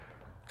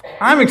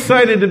I'm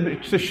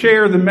excited to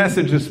share the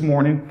message this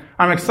morning.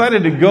 I'm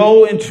excited to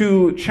go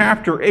into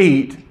chapter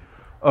 8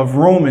 of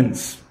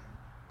Romans.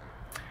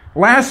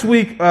 Last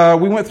week,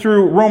 we went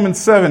through Romans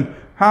 7.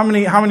 How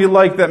many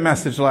liked that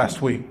message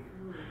last week?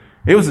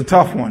 It was a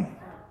tough one.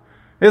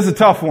 It was a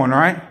tough one,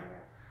 right?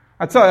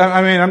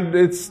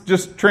 It's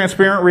just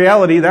transparent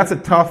reality. That's a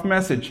tough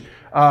message.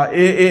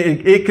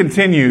 It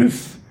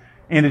continues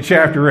into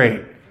chapter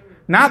 8.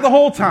 Not the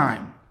whole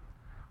time,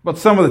 but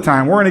some of the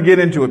time. We're going to get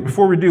into it.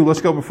 Before we do,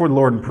 let's go before the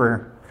Lord in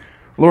prayer.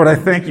 Lord, I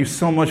thank you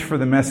so much for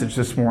the message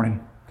this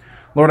morning.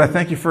 Lord, I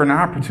thank you for an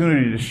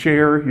opportunity to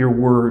share your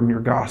word and your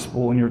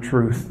gospel and your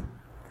truth.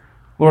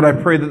 Lord, I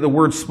pray that the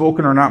words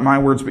spoken are not my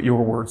words, but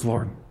your words,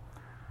 Lord.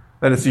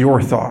 That it's your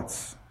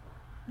thoughts.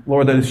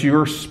 Lord, that it's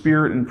your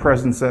spirit and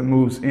presence that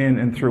moves in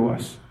and through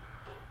us.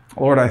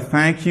 Lord, I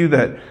thank you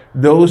that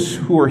those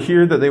who are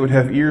here, that they would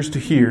have ears to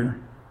hear,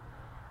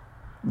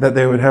 that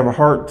they would have a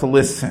heart to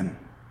listen.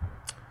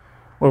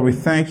 Lord, we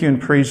thank you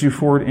and praise you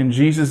for it. In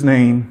Jesus'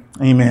 name,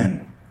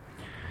 amen.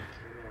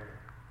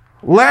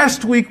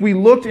 Last week, we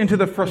looked into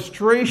the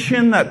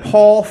frustration that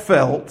Paul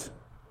felt,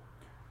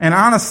 and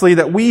honestly,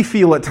 that we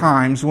feel at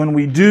times when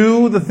we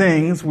do the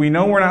things we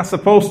know we're not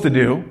supposed to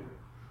do,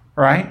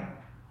 right?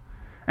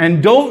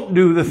 And don't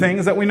do the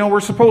things that we know we're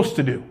supposed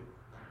to do.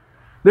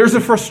 There's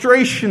a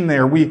frustration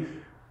there.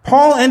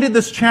 Paul ended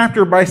this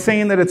chapter by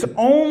saying that it's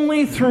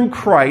only through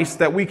Christ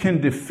that we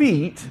can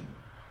defeat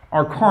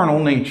our carnal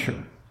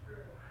nature.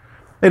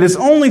 It is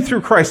only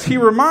through Christ. He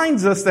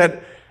reminds us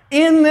that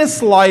in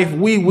this life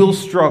we will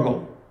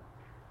struggle.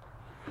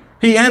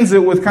 He ends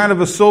it with kind of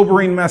a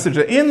sobering message.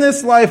 In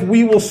this life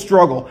we will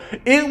struggle.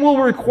 It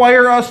will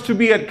require us to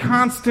be at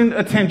constant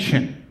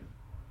attention.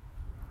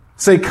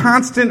 Say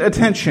constant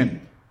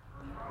attention.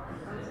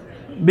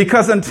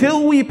 Because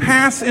until we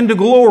pass into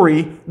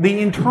glory, the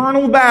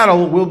internal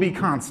battle will be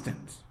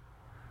constant.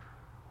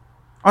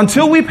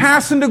 Until we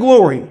pass into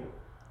glory,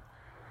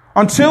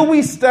 until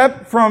we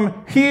step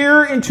from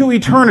here into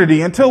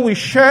eternity, until we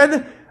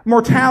shed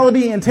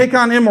mortality and take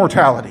on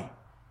immortality.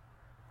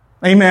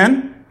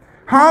 Amen?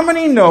 How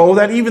many know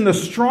that even the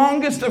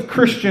strongest of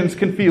Christians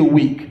can feel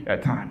weak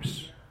at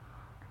times?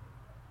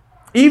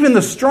 Even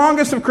the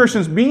strongest of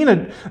Christians, being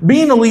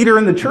a leader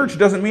in the church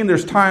doesn't mean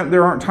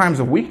there aren't times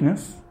of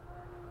weakness.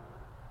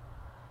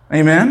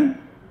 Amen?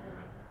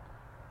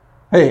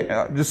 Hey,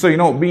 just so you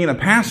know, being a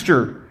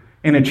pastor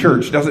in a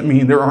church doesn't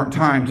mean there aren't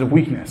times of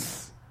weakness.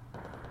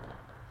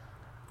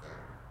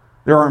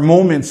 There are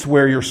moments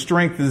where your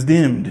strength is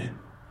dimmed.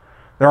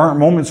 There aren't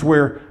moments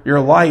where your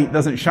light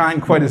doesn't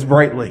shine quite as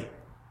brightly.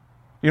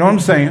 You know what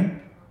I'm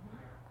saying?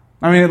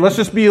 I mean, let's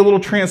just be a little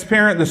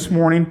transparent this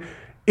morning.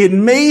 It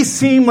may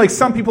seem like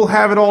some people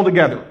have it all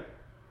together.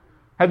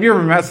 Have you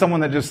ever met someone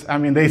that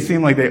they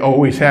seem like they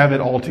always have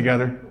it all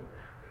together?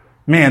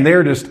 Man,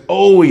 they're just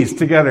always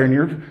together.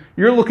 And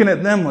you're looking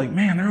at them like,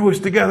 man, they're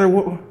always together.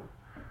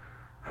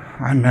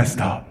 I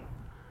messed up.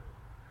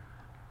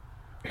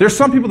 There's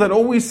some people that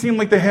always seem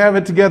like they have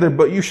it together,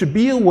 but you should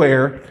be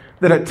aware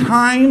that at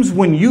times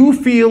when you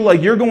feel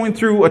like you're going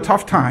through a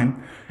tough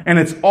time, and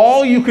it's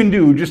all you can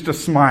do just to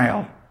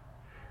smile.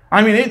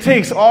 I mean, it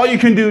takes all you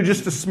can do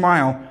just to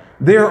smile.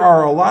 There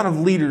are a lot of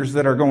leaders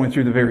that are going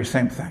through the very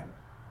same thing.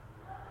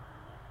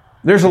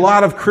 There's a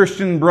lot of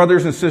Christian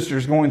brothers and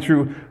sisters going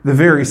through the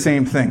very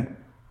same thing.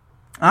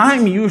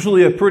 I'm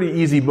usually a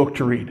pretty easy book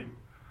to read.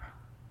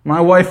 My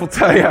wife will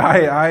tell you,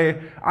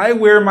 I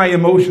wear my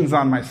emotions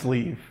on my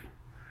sleeve.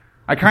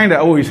 I kind of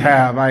always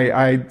have.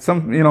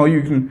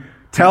 You can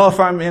tell if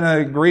I'm in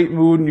a great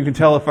mood and you can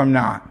tell if I'm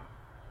not.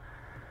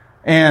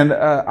 And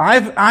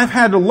I've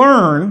had to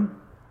learn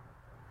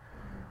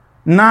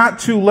not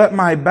to let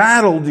my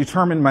battle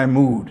determine my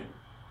mood.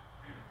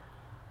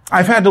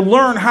 I've had to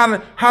learn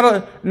how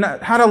to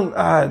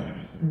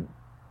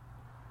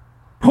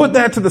put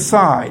that to the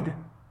side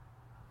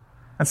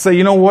and say,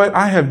 you know what?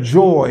 I have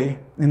joy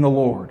in the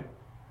Lord.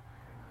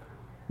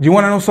 Do you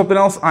want to know something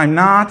else? I'm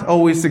not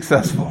always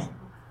successful.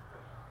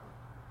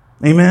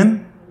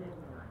 Amen?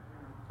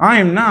 I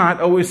am not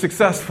always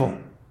successful.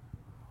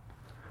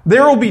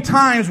 There will be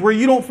times where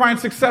you don't find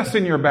success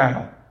in your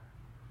battle.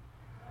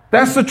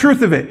 That's the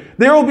truth of it.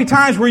 There will be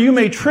times where you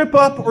may trip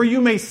up or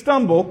you may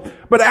stumble.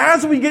 But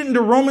as we get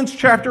into Romans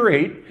chapter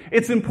 8,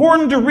 it's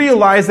important to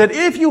realize that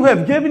if you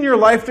have given your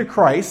life to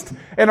Christ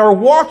and are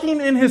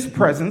walking in His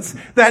presence,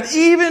 that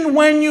even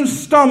when you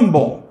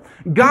stumble,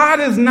 God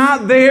is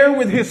not there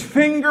with His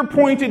finger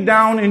pointed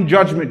down in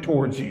judgment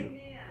towards you.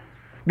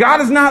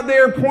 God is not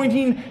there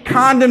pointing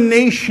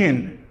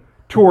condemnation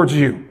towards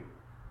you.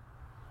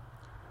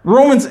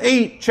 Romans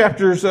 8,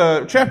 chapter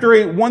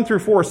 8, 1 through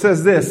 4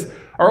 says this.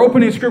 Our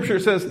opening scripture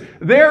says,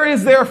 "There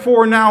is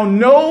therefore now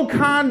no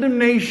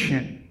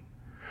condemnation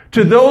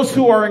to those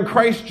who are in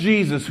Christ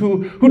Jesus,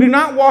 who do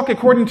not walk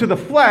according to the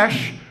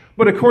flesh,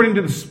 but according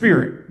to the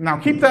Spirit." Now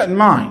keep that in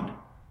mind.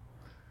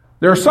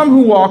 There are some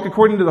who walk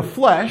according to the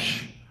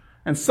flesh,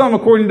 and some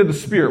according to the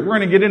Spirit. We're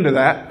going to get into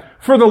that.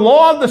 "For the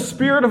law of the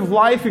Spirit of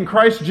life in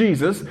Christ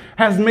Jesus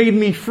has made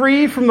me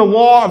free from the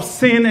law of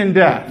sin and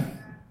death.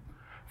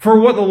 For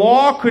what the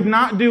law could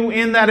not do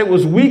in that it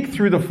was weak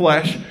through the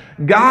flesh,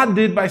 God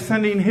did by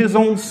sending His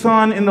own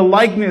Son in the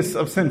likeness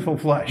of sinful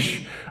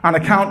flesh. On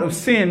account of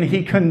sin,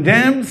 He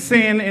condemned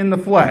sin in the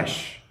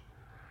flesh,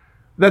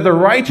 that the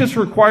righteous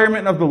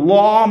requirement of the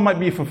law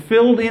might be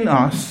fulfilled in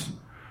us,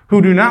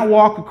 who do not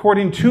walk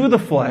according to the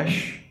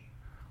flesh,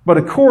 but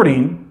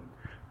according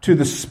to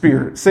the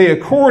Spirit. Say,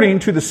 according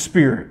to the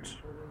Spirit.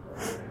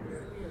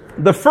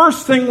 The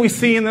first thing we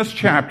see in this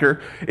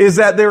chapter is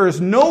that there is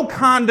no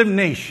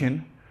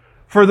condemnation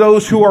for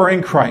those who are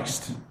in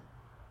Christ.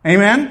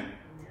 Amen?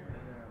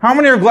 How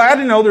many are glad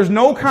to know there's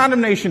no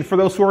condemnation for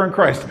those who are in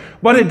Christ?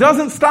 But it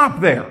doesn't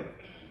stop there.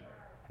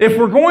 If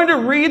we're going to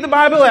read the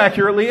Bible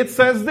accurately, it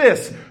says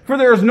this: for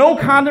there is no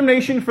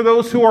condemnation for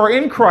those who are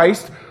in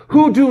Christ,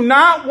 who do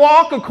not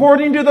walk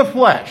according to the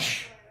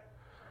flesh,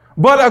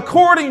 but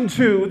according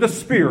to the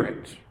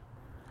Spirit.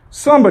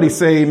 Somebody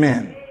say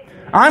amen.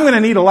 I'm going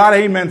to need a lot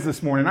of amens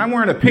this morning. I'm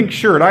wearing a pink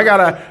shirt.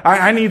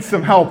 I need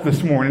some help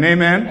this morning.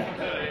 Amen.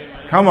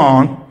 Come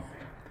on.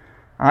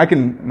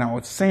 No,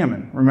 it's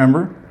salmon,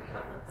 remember?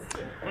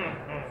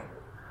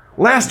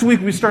 Last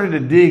week we started to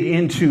dig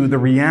into the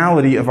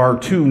reality of our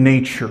two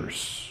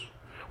natures.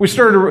 We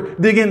started to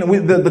dig in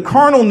with the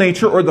carnal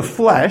nature, or the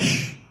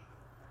flesh,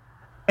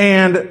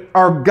 and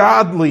our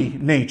godly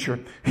nature.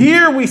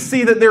 Here we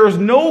see that there is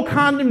no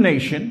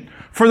condemnation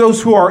for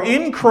those who are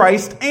in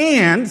Christ,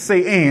 and,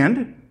 say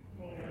and,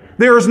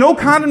 there is no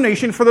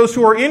condemnation for those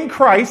who are in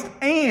Christ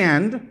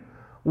and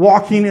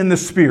walking in the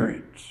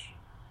Spirit.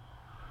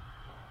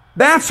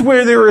 That's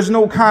where there is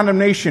no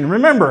condemnation.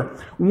 Remember,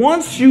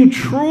 once you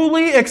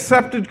truly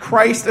accepted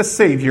Christ as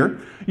Savior,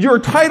 your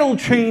title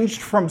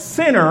changed from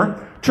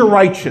sinner to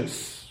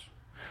righteous.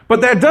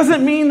 But that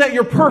doesn't mean that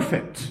you're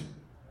perfect.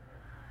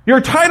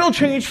 Your title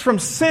changed from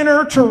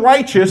sinner to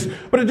righteous,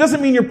 but it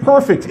doesn't mean you're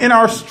perfect. In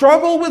our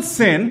struggle with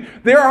sin,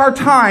 there are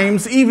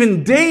times,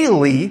 even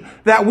daily,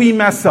 that we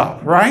mess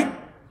up, right?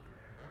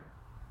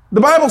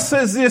 The Bible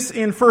says this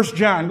in 1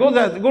 John. Go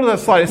to that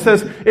slide. It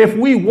says, if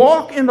we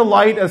walk in the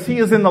light as He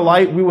is in the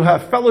light, we will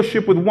have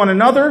fellowship with one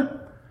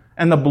another,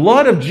 and the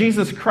blood of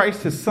Jesus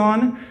Christ, His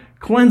Son,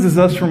 cleanses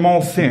us from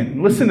all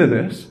sin. Listen to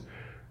this.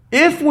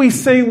 If we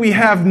say we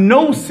have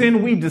no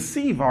sin, we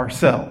deceive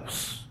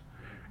ourselves,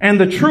 and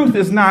the truth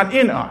is not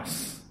in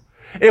us.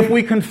 If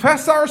we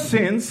confess our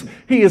sins,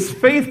 He is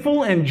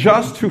faithful and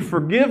just to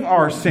forgive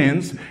our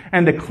sins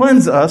and to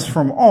cleanse us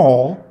from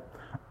all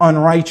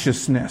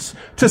unrighteousness.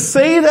 To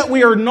say that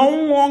we are no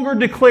longer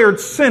declared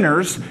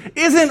sinners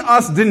isn't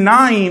us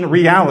denying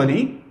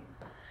reality.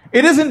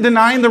 It isn't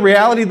denying the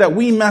reality that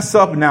we mess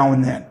up now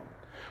and then.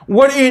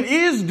 What it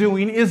is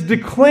doing is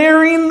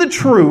declaring the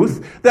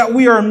truth that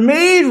we are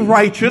made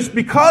righteous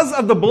because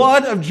of the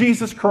blood of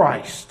Jesus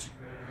Christ.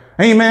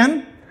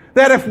 Amen?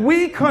 That if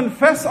we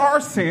confess our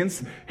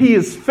sins, He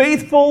is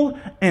faithful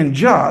and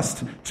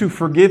just to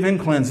forgive and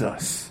cleanse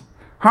us.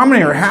 How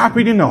many are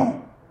happy to know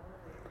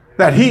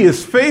that He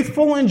is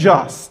faithful and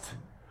just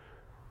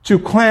to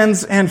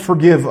cleanse and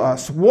forgive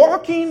us?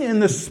 Walking in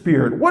the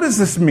Spirit. What does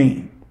this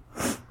mean?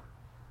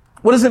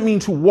 What does it mean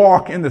to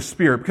walk in the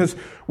Spirit? Because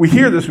we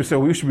hear this, we say,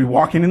 we should be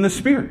walking in the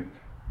Spirit.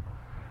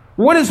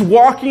 What is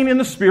walking in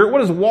the Spirit?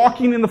 What is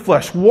walking in the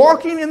flesh?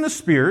 Walking in the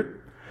Spirit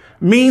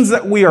means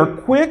that we are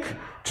quick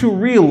to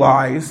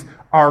realize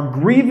our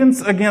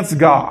grievance against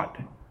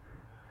God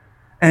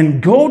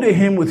and go to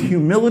Him with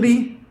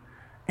humility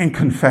and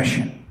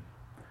confession.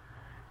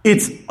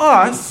 It's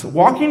us,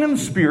 walking in the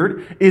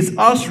Spirit, is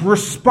us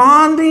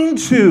responding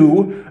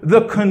to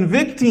the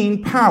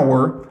convicting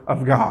power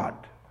of God.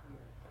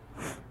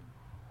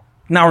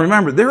 Now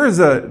remember, there's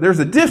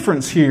a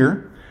difference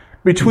here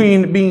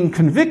between being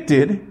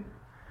convicted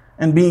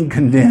and being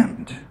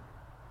condemned.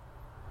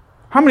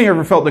 How many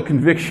ever felt the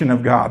conviction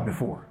of God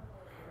before?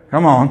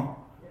 Come on.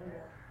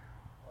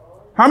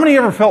 How many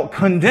ever felt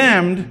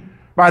condemned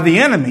by the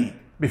enemy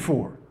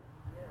before?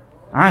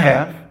 I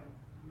have.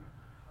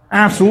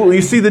 Absolutely.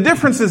 You see, the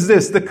difference is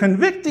this. The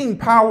convicting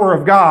power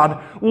of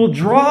God will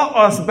draw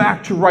us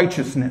back to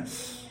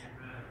righteousness.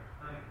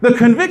 The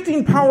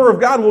convicting power of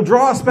God will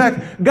draw us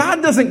back.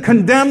 God doesn't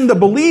condemn the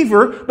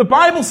believer. The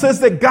Bible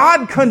says that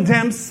God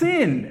condemns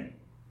sin.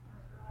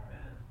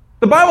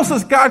 The Bible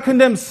says God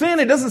condemns sin.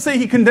 It doesn't say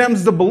He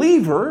condemns the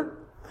believer.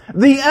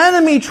 The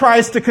enemy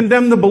tries to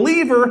condemn the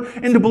believer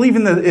into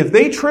believing that if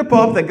they trip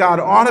up, that God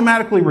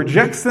automatically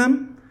rejects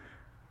them,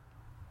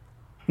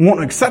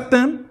 won't accept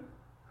them,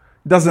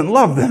 doesn't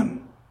love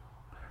them.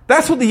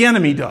 That's what the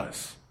enemy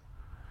does.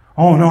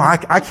 Oh no, I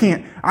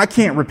can't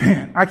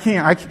repent. I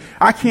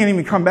can't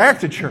even come back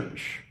to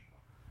church.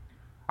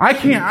 I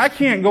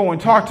can't go and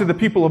talk to the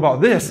people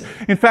about this.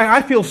 In fact,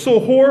 I feel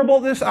so horrible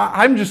at this.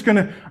 I'm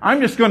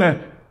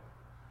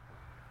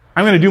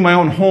gonna do my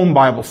own home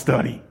Bible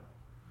study.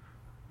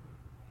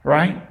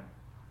 Right?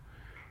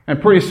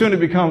 And pretty soon it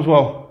becomes,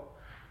 well,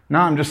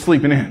 now I'm just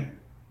sleeping in.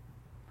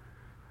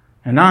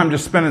 And now I'm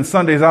just spending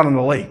Sundays out on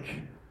the lake.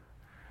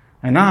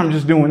 And now I'm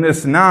just doing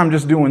this, and now I'm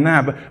just doing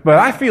that. But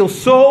I feel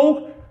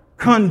so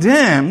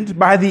condemned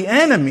by the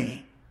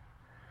enemy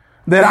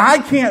that I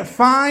can't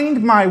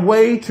find my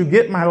way to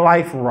get my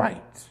life right.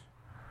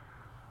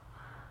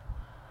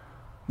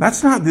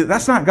 That's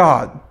not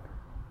God.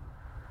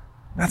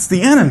 That's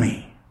the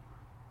enemy.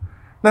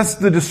 That's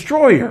the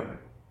destroyer.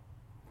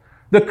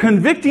 The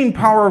convicting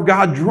power of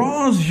God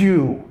draws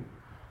you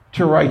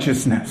to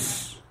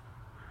righteousness.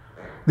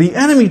 The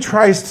enemy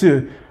tries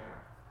to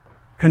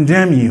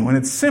condemn you, and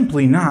it's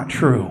simply not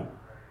true.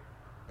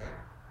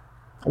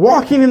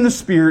 Walking in the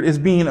Spirit is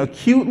being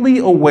acutely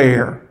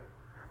aware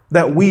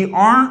that we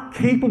aren't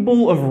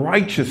capable of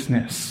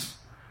righteousness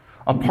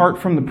apart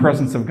from the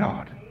presence of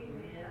God.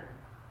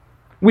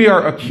 We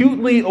are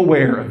acutely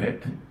aware of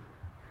it.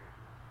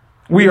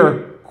 We are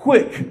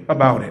quick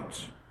about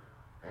it.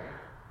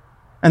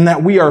 And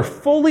that we are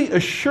fully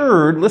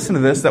assured, listen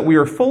to this, that we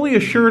are fully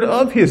assured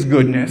of His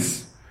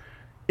goodness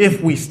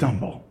if we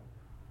stumble.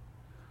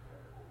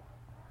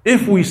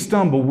 If we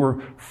stumble,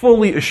 we're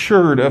fully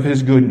assured of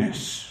His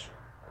goodness.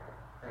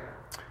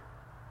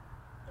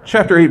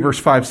 Chapter 8, verse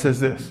 5 says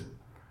this.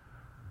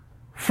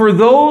 For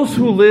those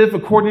who live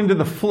according to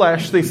the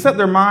flesh, they set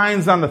their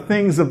minds on the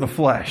things of the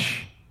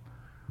flesh.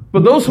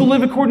 But those who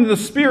live according to the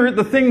Spirit,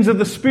 the things of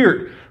the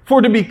Spirit.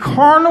 For to be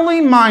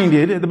carnally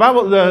minded, the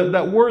Bible,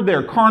 that word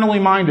there, carnally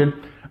minded,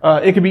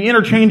 it can be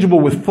interchangeable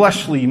with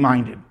fleshly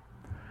minded.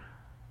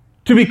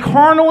 To be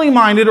carnally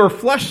minded or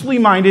fleshly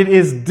minded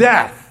is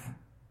death.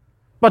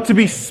 But to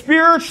be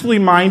spiritually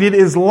minded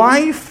is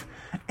life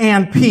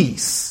and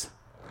peace.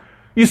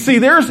 You see,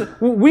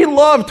 we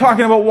love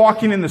talking about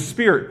walking in the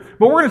Spirit,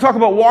 but we're going to talk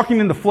about walking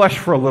in the flesh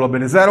for a little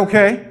bit. Is that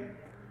okay?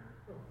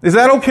 Is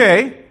that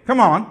okay? Come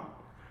on.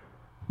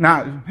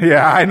 Now,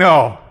 yeah, I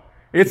know.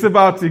 It's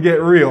about to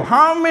get real.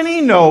 How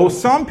many know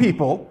some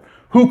people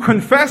who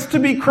confess to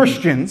be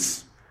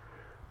Christians,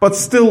 but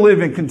still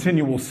live in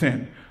continual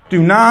sin?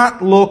 Do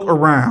not look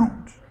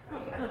around.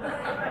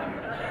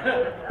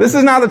 This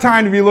is not the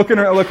time to be looking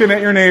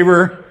at your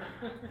neighbor.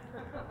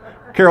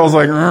 Carol's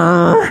like,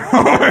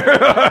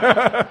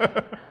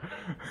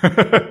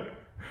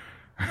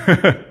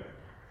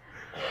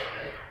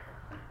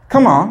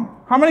 come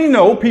on. How many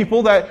know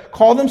people that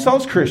call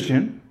themselves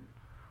Christian,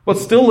 but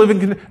still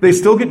they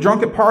still get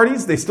drunk at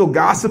parties, they still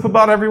gossip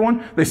about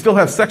everyone, they still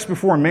have sex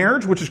before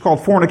marriage, which is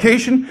called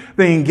fornication,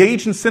 they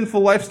engage in sinful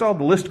lifestyle,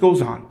 the list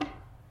goes on.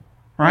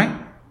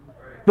 Right?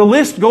 The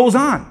list goes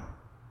on.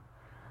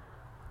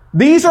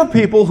 These are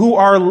people who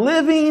are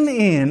living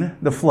in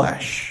the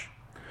flesh.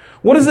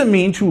 What does it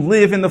mean to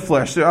live in the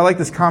flesh? I like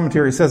this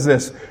commentary. It says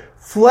this.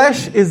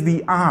 Flesh is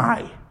the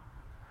I.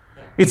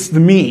 It's the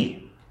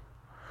me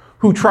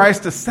who tries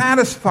to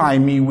satisfy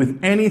me with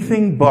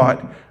anything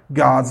but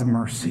God's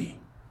mercy.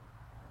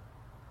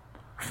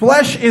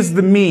 Flesh is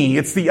the me.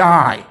 It's the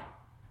I.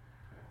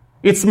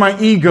 It's my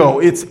ego.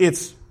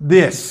 It's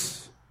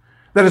this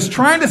that is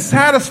trying to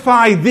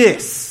satisfy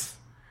this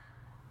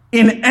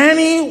in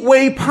any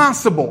way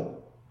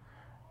possible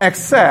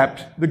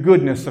except the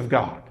goodness of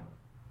God.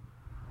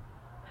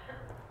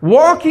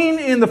 Walking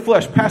in the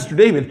flesh, Pastor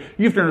David,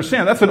 you have to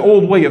understand, that's an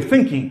old way of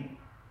thinking.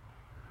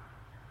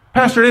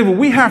 Pastor David,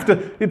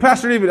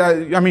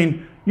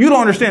 you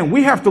don't understand.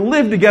 We have to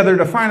live together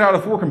to find out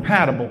if we're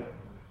compatible.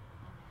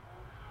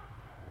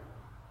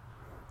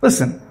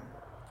 Listen,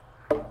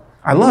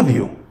 I love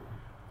you,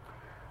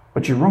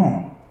 but you're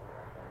wrong.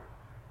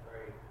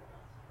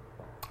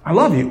 I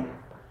love you,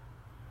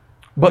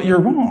 but you're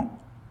wrong.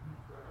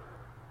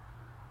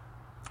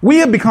 We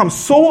have become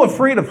so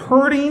afraid of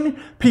hurting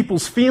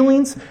people's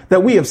feelings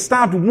that we have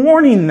stopped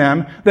warning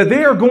them that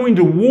they are going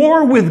to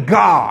war with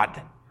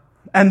God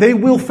and they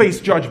will face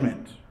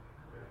judgment.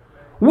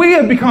 We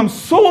have become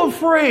so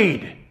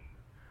afraid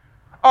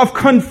of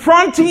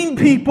confronting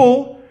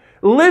people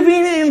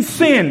living in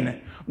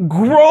sin,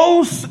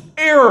 gross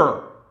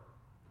error.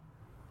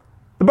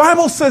 The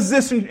Bible says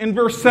this in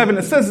verse 7.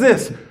 It says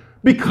this,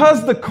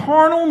 because the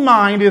carnal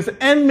mind is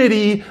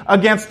enmity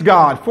against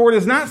God, for it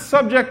is not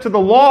subject to the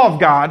law of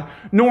God,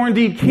 nor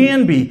indeed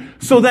can be.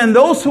 So then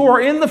those who are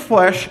in the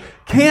flesh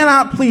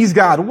cannot please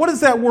God. What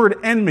does that word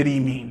enmity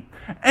mean?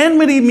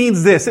 Enmity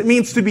means this. It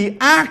means to be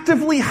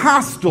actively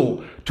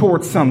hostile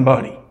towards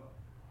somebody.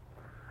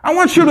 I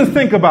want you to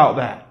think about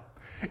that.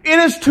 It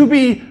is to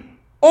be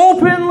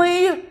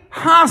openly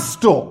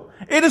hostile.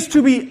 It is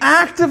to be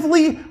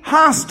actively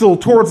hostile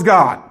towards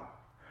God.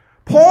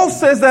 Paul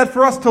says that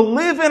for us to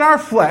live in our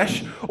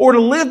flesh or to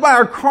live by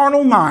our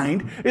carnal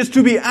mind is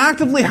to be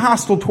actively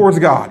hostile towards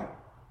God.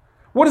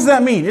 What does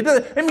that mean?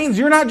 It means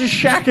you're not just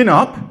shacking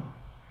up.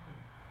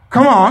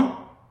 Come on.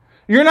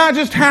 You're not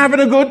just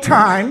having a good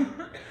time.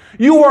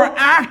 You are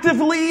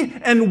actively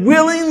and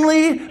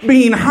willingly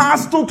being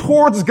hostile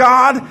towards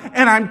God.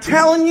 And I'm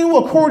telling you,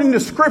 according to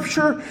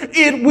Scripture,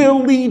 it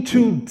will lead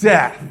to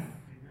death.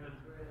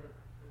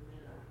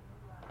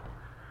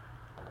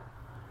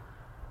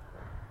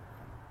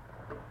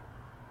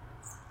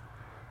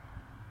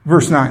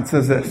 Verse 9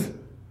 says this,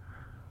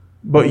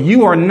 but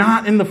you are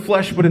not in the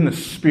flesh, but in the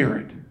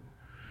Spirit,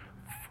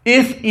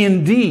 if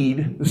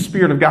indeed the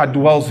Spirit of God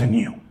dwells in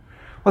you.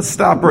 Let's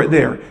stop right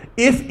there.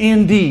 If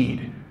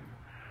indeed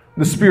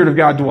the Spirit of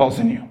God dwells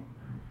in you.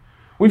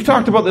 We've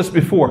talked about this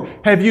before.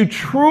 Have you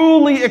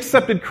truly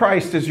accepted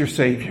Christ as your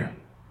Savior?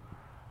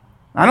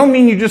 I don't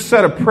mean you just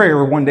said a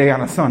prayer one day on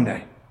a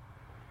Sunday.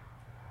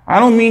 I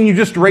don't mean you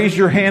just raised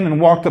your hand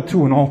and walked up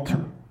to an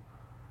altar.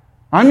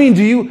 I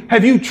mean,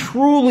 have you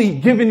truly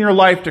given your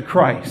life to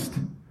Christ?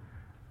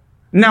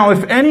 Now,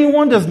 if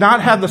anyone does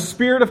not have the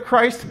Spirit of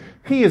Christ,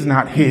 he is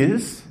not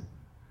his.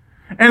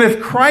 And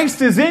if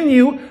Christ is in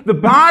you, the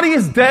body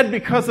is dead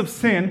because of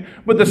sin,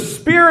 but the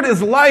Spirit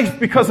is life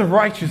because of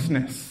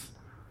righteousness.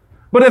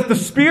 But if the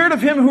Spirit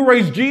of Him who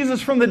raised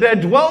Jesus from the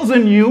dead dwells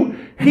in you,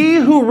 He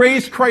who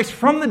raised Christ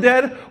from the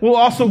dead will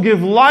also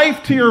give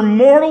life to your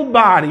mortal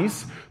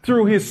bodies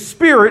through His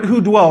Spirit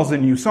who dwells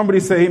in you. Somebody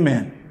say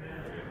amen.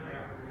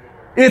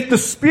 If the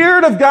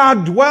Spirit of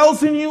God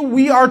dwells in you,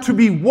 we are to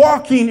be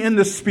walking in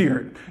the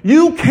Spirit.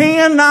 You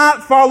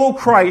cannot follow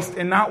Christ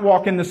and not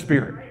walk in the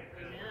Spirit.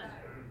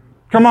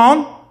 Come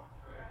on.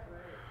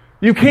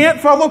 You can't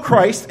follow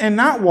Christ and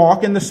not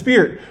walk in the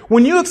Spirit.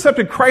 When you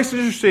accepted Christ as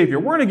your Savior,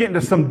 we're going to get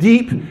into some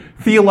deep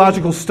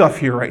theological stuff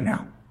here right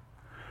now.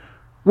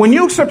 When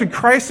you accepted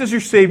Christ as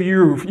your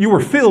Savior, you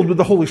were filled with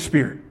the Holy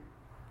Spirit.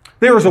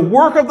 There is a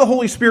work of the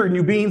Holy Spirit in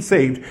you being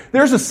saved.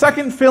 There's a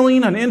second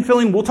filling, an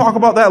infilling. We'll talk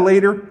about that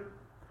later.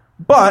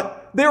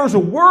 But there is a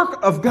work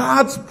of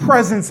God's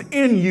presence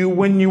in you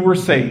when you were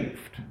saved.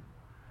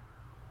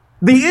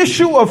 The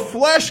issue of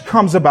flesh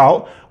comes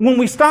about when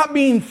we stop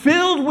being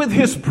filled with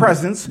His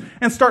presence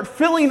and start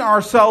filling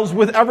ourselves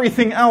with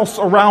everything else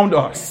around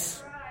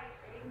us.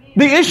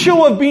 The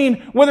issue of being,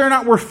 whether or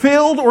not we're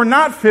filled or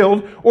not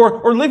filled,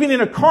 or living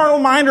in a carnal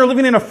mind or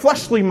living in a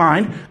fleshly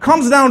mind,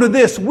 comes down to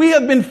this. We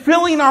have been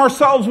filling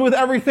ourselves with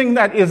everything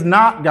that is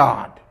not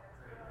God.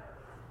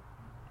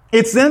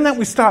 It's then that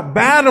we stop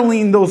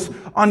battling those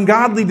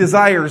ungodly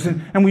desires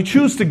and we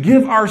choose to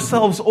give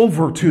ourselves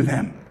over to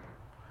them.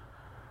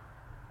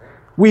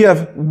 We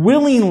have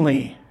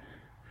willingly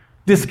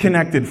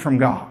disconnected from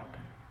God.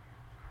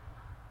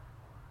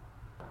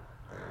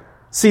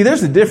 See,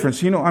 there's a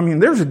difference.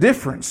 There's a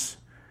difference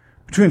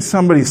between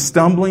somebody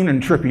stumbling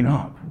and tripping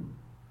up.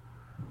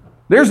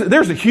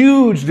 There's a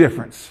huge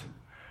difference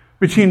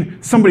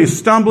between somebody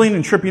stumbling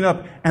and tripping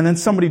up and then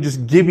somebody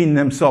just giving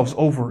themselves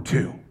over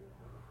to.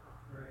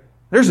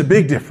 There's a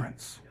big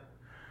difference.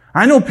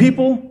 I know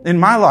people in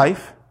my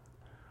life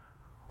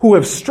who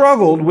have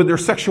struggled with their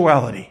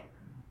sexuality.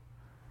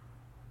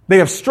 They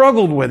have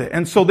struggled with it.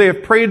 And so they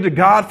have prayed to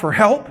God for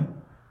help.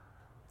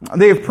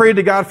 They have prayed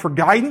to God for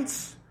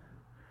guidance.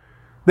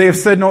 They have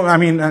said,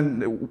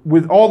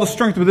 with all the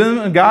strength within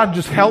them, God,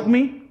 just help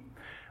me.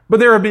 But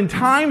there have been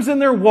times in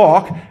their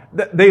walk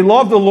that they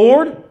love the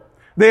Lord.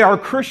 They are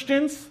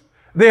Christians.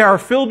 They are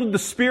filled with the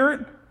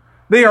Spirit.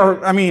 They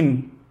are,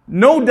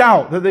 no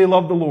doubt that they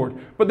love the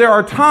Lord. But there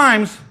are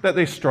times that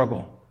they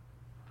struggle.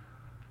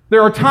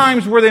 There are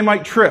times where they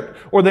might trip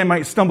or they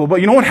might stumble. But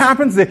you know what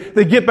happens?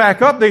 They get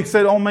back up. They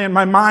said, oh man,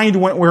 my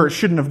mind went where it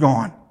shouldn't have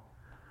gone.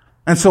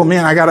 And so,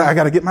 man, I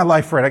gotta get my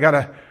life right.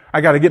 I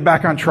gotta get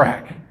back on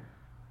track.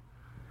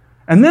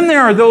 And then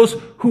there are those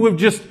who have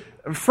just,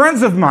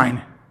 friends of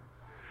mine,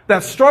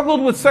 that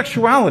struggled with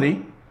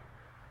sexuality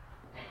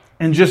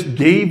and just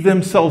gave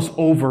themselves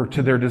over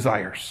to their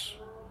desires.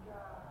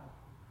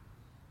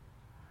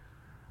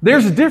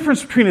 There's a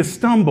difference between a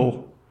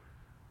stumble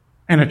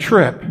and a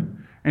trip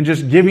and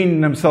just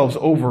giving themselves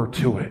over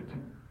to it.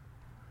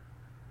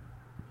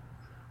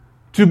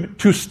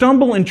 To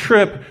stumble and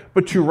trip,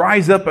 but to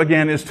rise up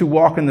again is to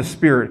walk in the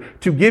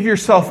Spirit. To give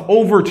yourself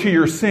over to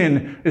your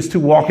sin is to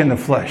walk in the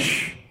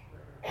flesh.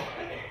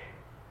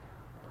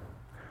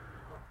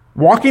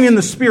 Walking in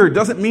the Spirit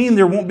doesn't mean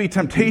there won't be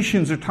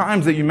temptations or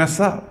times that you mess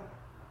up.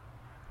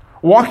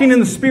 Walking in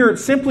the Spirit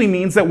simply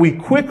means that we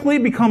quickly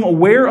become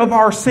aware of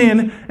our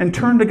sin and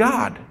turn to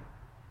God.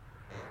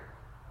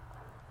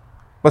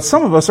 But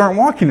some of us aren't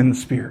walking in the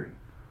Spirit.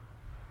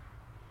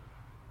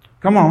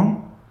 Come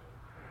on.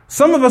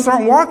 Some of us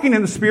aren't walking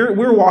in the Spirit,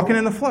 we're walking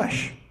in the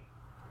flesh.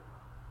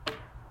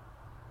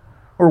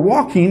 We're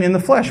walking in the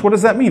flesh. What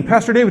does that mean?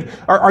 Pastor David,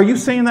 are you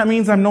saying that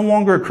means I'm no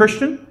longer a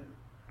Christian?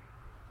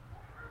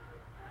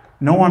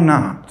 No, I'm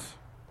not.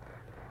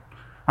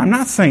 I'm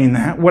not saying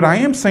that. What I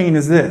am saying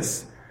is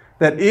this,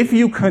 that if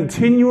you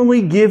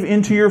continually give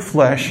into your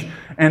flesh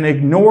and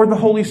ignore the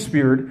Holy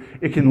Spirit,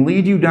 it can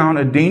lead you down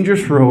a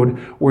dangerous road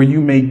where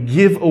you may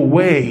give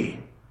away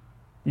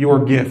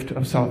your gift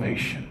of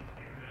salvation.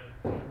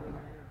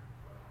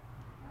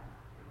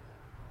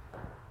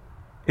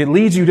 It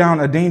leads you down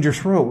a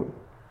dangerous road.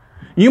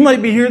 You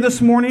might be here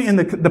this morning and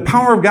the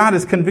power of God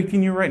is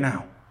convicting you right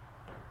now.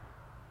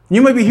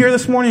 You might be here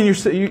this morning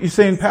and you're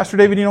saying, Pastor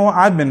David, you know what?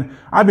 I've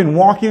been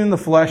walking in the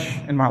flesh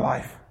in my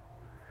life.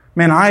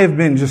 Man, I have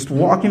been just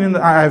walking in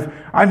the,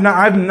 I've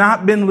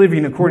not been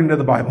living according to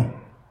the Bible.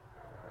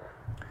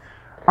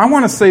 I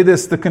want to say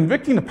this, the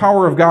convicting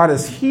power of God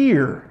is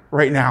here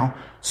right now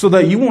so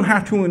that you won't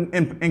have to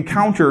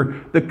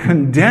encounter the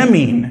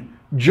condemning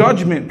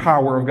judgment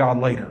power of God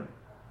later.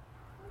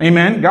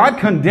 Amen? God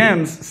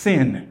condemns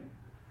sin.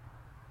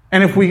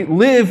 And if we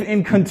live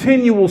in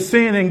continual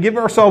sin and give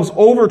ourselves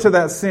over to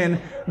that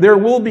sin, there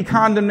will be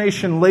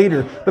condemnation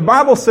later. The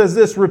Bible says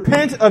this,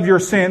 repent of your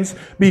sins,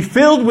 be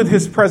filled with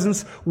His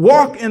presence,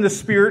 walk in the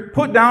Spirit,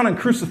 put down and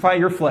crucify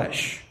your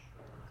flesh.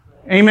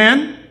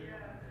 Amen?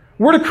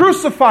 We're to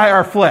crucify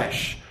our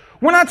flesh.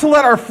 We're not to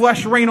let our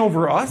flesh reign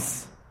over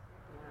us.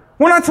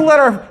 We're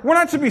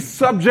not to be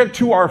subject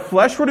to our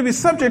flesh. We're to be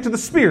subject to the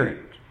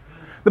Spirit.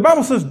 The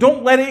Bible says,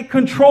 don't let it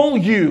control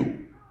you.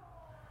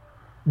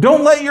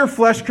 Don't let your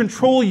flesh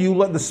control you.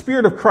 Let the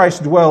Spirit of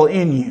Christ dwell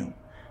in you.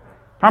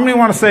 How many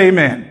want to say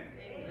amen?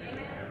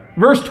 Amen.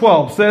 Verse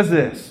 12 says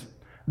this,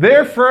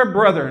 therefore,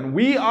 brethren,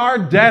 we are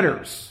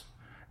debtors,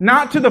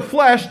 not to the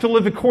flesh to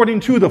live according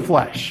to the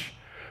flesh.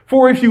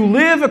 For if you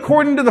live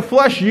according to the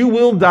flesh, you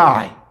will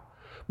die.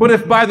 But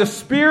if by the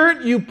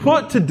Spirit you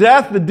put to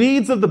death the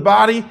deeds of the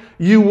body,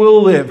 you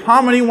will live.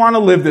 How many want to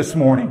live this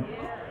morning?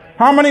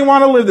 How many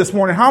want to live this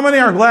morning? How many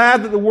are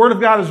glad that the Word of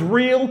God is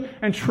real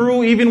and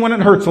true even when it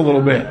hurts a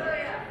little bit?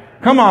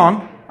 Come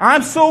on.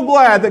 I'm so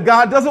glad that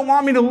God doesn't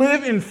want me to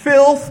live in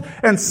filth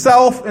and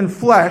self and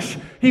flesh.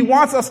 He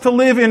wants us to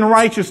live in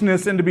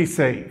righteousness and to be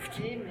saved.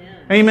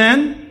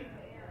 Amen?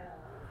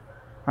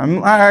 I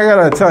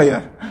got to tell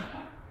you,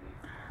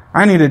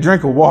 I need a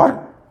drink of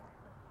water.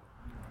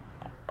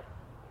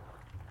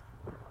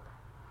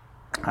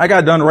 I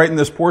got done writing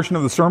this portion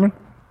of the sermon.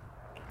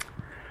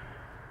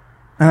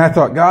 And I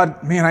thought,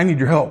 God, man, I need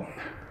your help.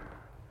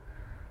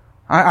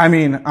 I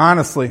mean,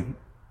 honestly,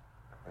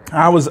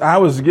 I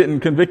was getting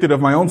convicted of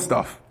my own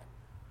stuff.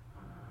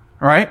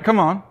 All right? Come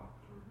on.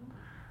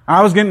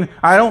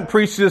 I don't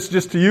preach this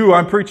just to you.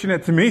 I'm preaching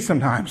it to me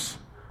sometimes.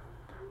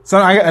 So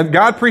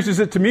God preaches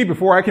it to me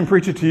before I can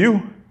preach it to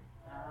you.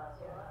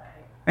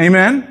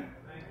 Amen?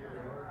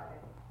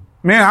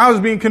 Man, I was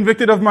being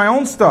convicted of my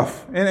own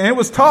stuff. And it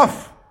was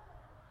tough.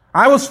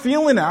 I was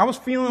feeling it. I was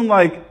feeling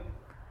like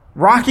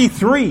Rocky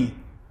 3.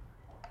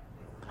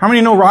 How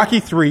many know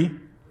Rocky 3?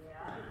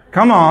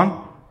 Come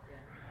on.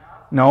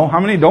 No, how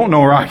many don't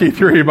know Rocky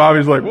 3?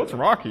 Bobby's like, what's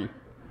Rocky?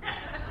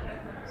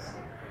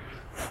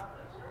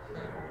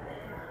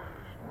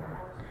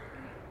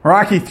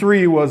 Rocky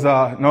 3 was,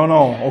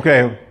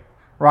 okay.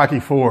 Rocky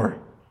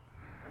 4.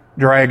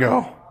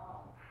 Drago.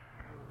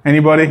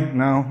 Anybody?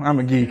 No, I'm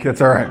a geek.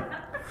 That's all right.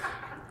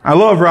 I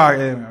love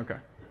Rocky. Okay.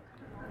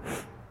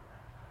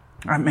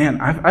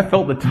 I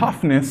felt the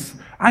toughness.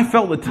 I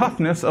felt the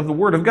toughness of the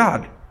Word of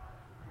God.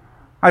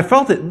 I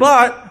felt it,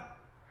 but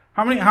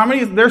how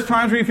many, there's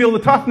times where you feel the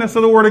toughness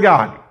of the Word of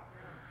God.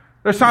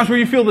 There's times where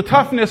you feel the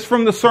toughness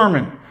from the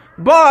sermon.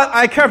 But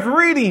I kept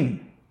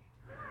reading.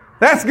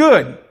 That's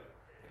good.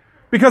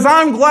 Because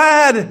I'm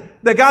glad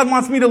that God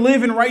wants me to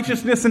live in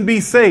righteousness and be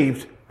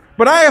saved.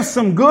 But I have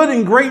some good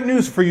and great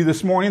news for you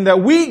this morning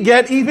that we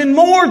get even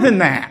more than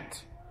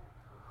that.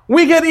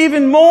 We get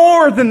even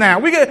more than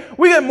that. We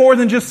get more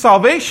than just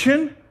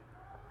salvation.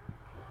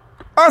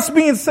 Us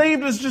being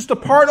saved is just a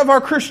part of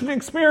our Christian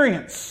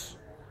experience.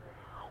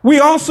 We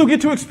also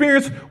get to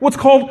experience what's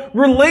called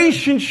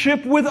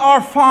relationship with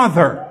our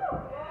Father.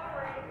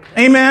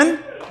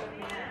 Amen?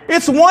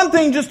 It's one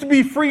thing just to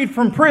be freed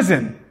from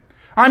prison.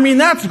 I mean,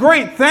 that's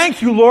great.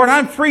 Thank you, Lord.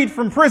 I'm freed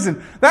from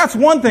prison. That's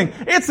one thing.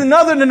 It's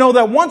another to know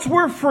that once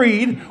we're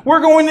freed,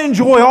 we're going to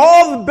enjoy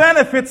all the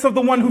benefits of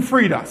the one who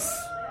freed us.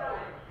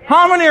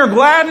 How many are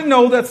glad to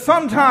know that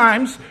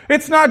sometimes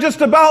it's not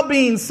just about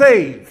being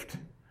saved?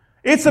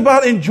 It's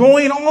about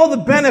enjoying all the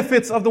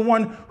benefits of the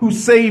one who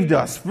saved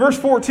us. Verse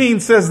 14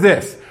 says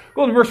this.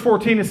 Go to verse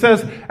 14. It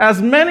says, as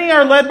many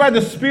are led by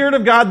the Spirit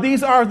of God,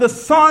 these are the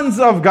sons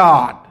of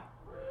God.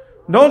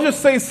 Don't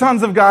just say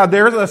sons of God.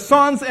 They're the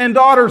sons and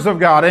daughters of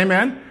God.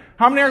 Amen.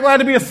 How many are glad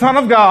to be a son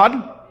of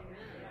God?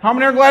 How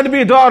many are glad to be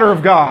a daughter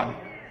of God?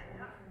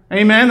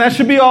 Amen. That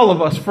should be all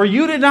of us. For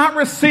you did not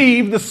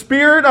receive the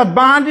spirit of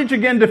bondage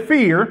again to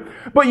fear,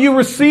 but you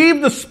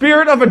received the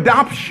spirit of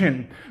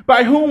adoption,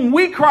 by whom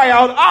we cry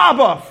out,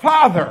 Abba,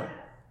 Father.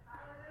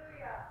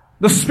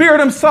 The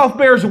Spirit Himself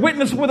bears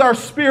witness with our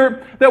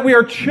spirit that we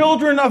are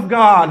children of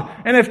God.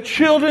 And if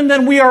children,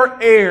 then we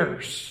are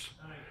heirs.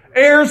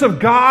 Heirs of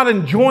God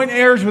and joint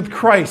heirs with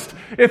Christ.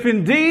 If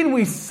indeed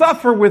we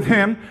suffer with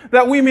Him,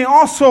 that we may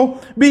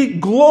also be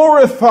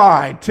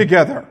glorified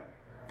together.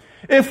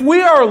 If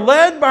we are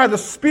led by the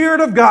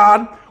Spirit of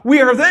God, we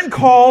are then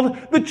called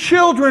the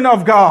children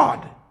of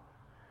God.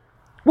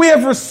 We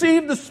have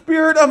received the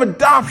spirit of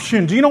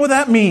adoption. Do you know what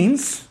that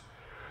means?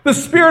 The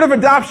spirit of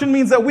adoption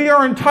means that we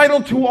are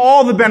entitled to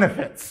all the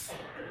benefits.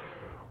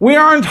 We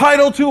are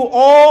entitled to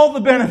all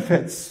the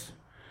benefits.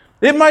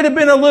 It might have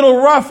been a little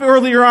rough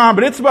earlier on,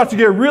 but it's about to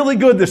get really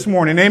good this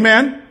morning.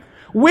 Amen?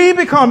 We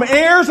become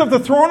heirs of the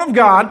throne of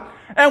God,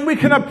 and we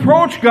can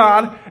approach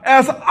God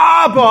as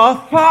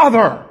Abba,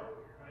 Father.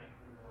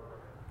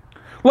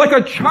 Like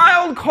a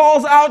child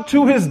calls out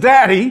to his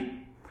daddy,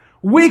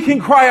 we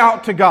can cry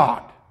out to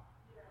God.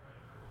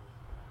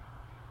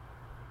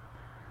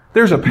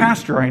 There's a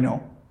pastor I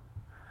know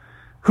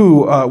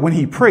who, when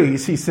he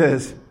prays, he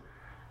says,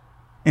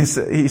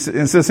 instead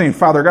of saying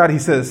Father God, he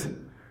says,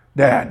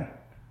 Dad.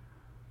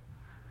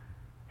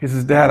 He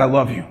says, Dad, I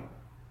love you.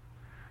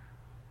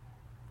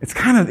 It's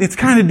kind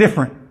of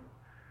different.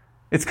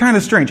 It's kind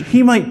of strange.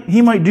 He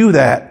might do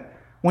that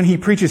when he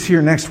preaches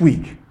here next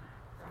week.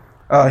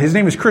 His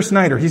name is Chris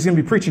Snyder. He's going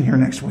to be preaching here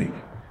next week.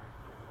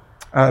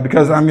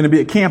 Because I'm going to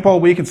be at camp all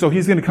week, and so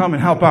he's going to come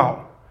and help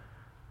out.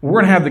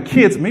 We're going to have the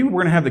kids, maybe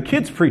we're going to have the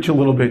kids preach a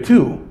little bit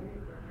too.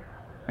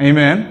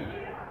 Amen.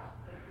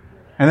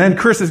 And then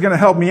Chris is going to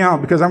help me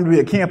out because I'm going to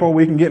be at camp all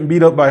week and getting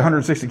beat up by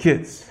 160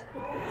 kids.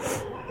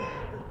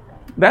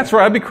 That's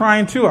right, I'd be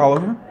crying too,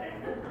 Oliver.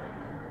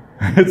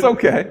 It's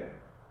okay.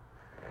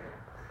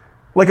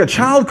 Like a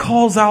child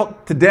calls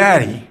out to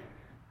Daddy,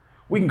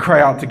 we can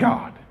cry out to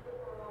God.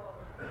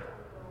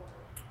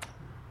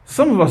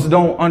 Some of us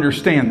don't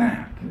understand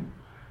that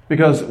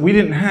because we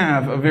didn't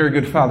have a very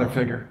good father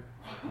figure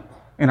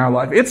in our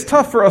life. It's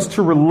tough for us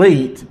to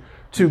relate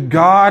to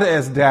God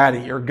as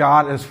Daddy or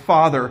God as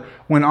Father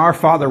when our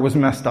father was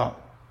messed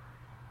up.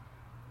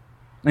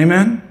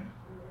 Amen?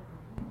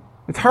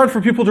 It's hard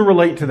for people to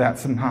relate to that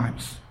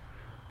sometimes.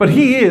 But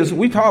He is,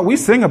 we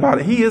sing about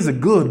it, He is a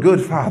good,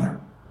 good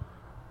Father.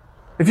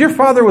 If your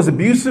father was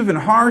abusive and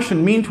harsh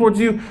and mean towards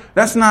you,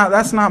 that's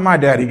not my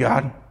daddy,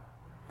 God.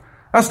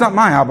 That's not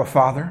my Abba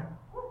Father.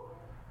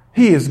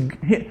 He is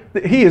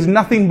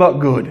nothing but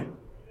good.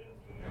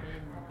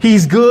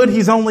 He's good,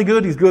 He's only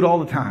good, He's good all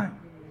the time.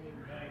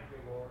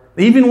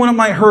 Even when it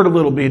might hurt a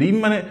little bit,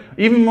 even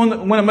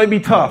when it might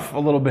be tough a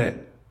little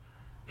bit,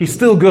 He's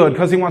still good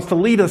because He wants to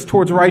lead us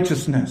towards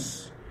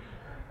righteousness.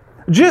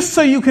 Just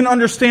so you can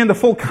understand the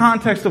full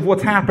context of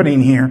what's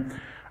happening here,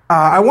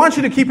 I want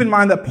you to keep in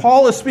mind that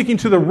Paul is speaking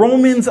to the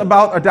Romans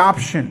about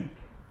adoption.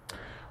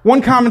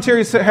 One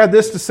commentary had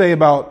this to say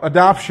about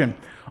adoption.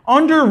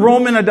 Under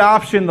Roman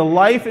adoption, the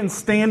life and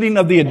standing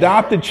of the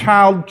adopted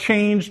child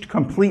changed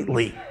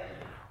completely.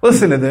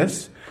 Listen to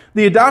this.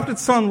 The adopted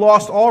son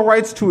lost all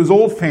rights to his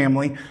old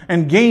family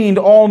and gained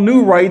all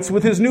new rights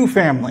with his new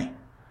family.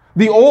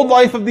 The old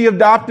life of the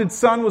adopted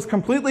son was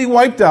completely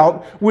wiped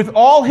out, with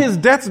all his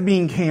debts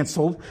being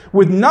canceled,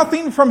 with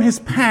nothing from his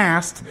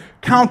past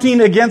counting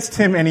against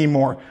him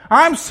anymore.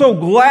 I'm so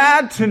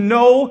glad to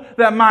know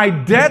that my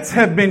debts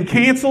have been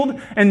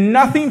canceled and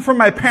nothing from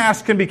my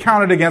past can be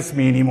counted against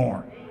me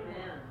anymore.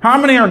 How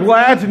many are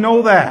glad to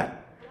know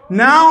that?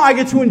 Now I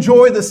get to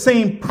enjoy the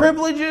same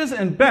privileges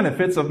and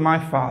benefits of my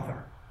Father.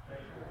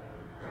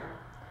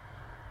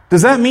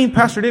 Does that mean,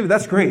 Pastor David,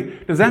 that's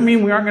great. Does that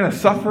mean we aren't going to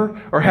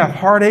suffer or have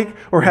heartache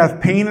or have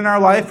pain in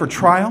our life or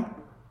trial?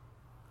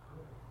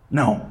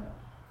 No.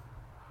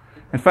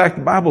 In fact,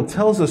 the Bible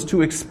tells us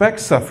to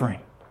expect suffering.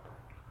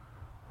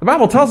 The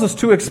Bible tells us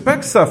to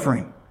expect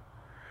suffering.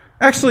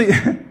 Actually,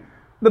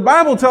 the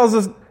Bible tells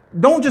us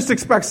don't just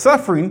expect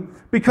suffering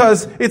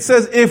because it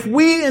says if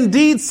we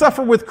indeed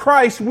suffer with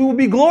Christ, we will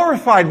be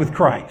glorified with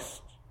Christ.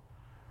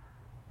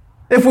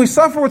 If we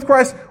suffer with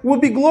Christ, we'll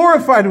be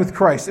glorified with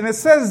Christ. And it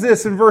says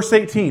this in verse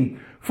 18,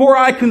 "For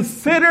I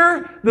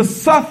consider the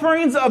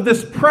sufferings of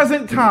this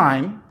present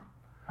time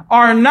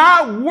are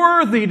not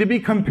worthy to be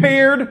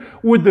compared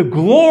with the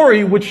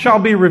glory which shall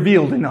be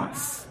revealed in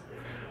us."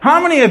 How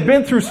many have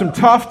been through some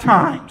tough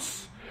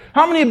times?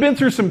 How many have been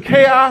through some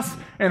chaos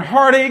and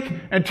heartache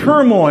and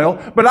turmoil?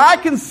 But I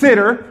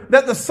consider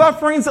that the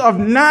sufferings of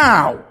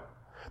now,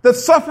 the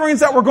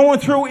sufferings that we're going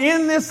through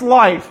in this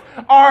life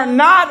are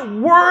not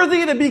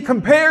worthy to be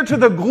compared to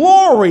the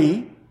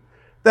glory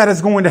that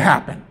is going to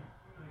happen.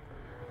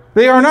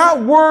 They are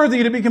not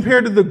worthy to be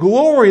compared to the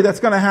glory that's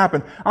going to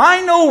happen.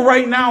 I know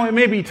right now it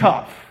may be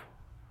tough.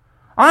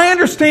 I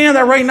understand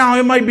that right now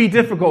it might be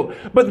difficult,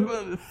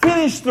 but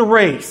finish the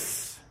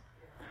race.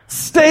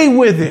 Stay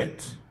with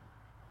it.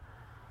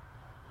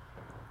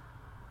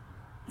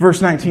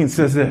 Verse 19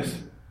 says this,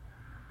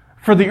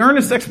 "For the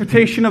earnest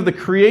expectation of the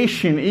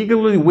creation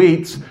eagerly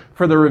waits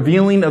for the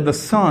revealing of the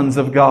sons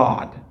of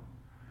God."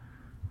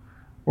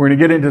 We're going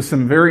to get into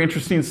some very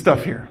interesting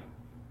stuff here.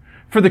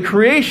 "For the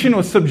creation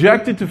was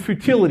subjected to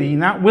futility,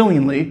 not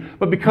willingly,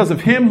 but because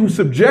of Him who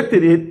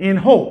subjected it in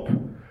hope.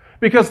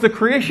 Because the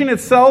creation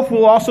itself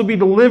will also be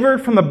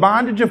delivered from the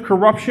bondage of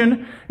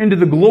corruption into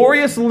the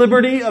glorious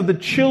liberty of the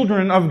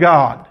children of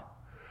God.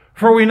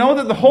 For we know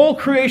that the whole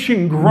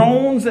creation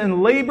groans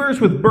and labors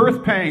with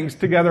birth pangs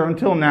together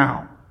until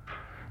now.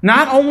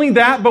 Not only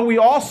that, but we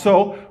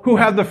also, who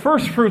have the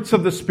first fruits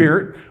of the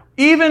Spirit,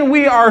 even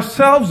we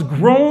ourselves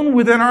groan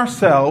within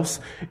ourselves,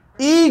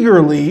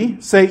 eagerly,"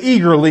 say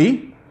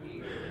eagerly,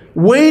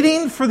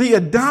 "waiting for the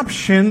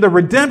adoption, the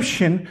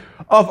redemption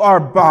of our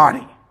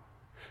body."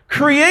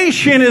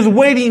 Creation is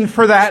waiting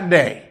for that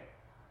day.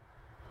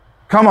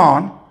 Come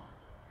on.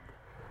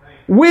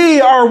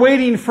 We are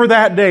waiting for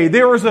that day.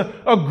 There is a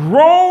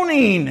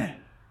groaning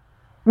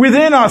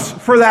within us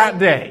for that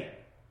day.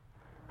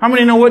 How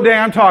many know what day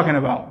I'm talking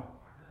about?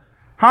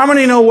 How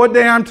many know what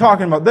day I'm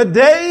talking about? The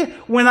day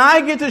when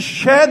I get to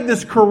shed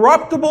this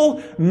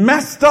corruptible,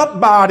 messed up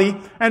body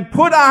and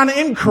put on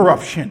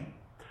incorruption.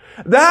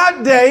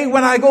 That day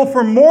when I go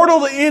from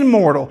mortal to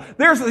immortal.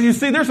 There's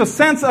a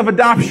sense of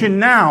adoption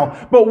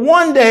now. But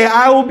one day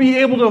I will be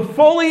able to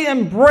fully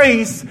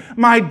embrace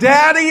my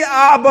Daddy,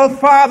 Abba,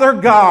 Father,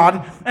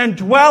 God, and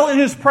dwell in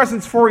His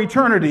presence for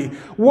eternity.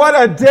 What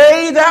a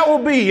day that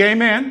will be.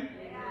 Amen.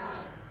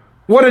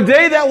 What a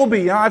day that will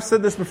be. I've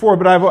said this before,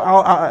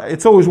 but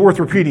it's always worth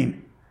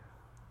repeating.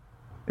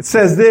 It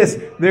says this: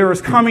 there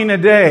is coming a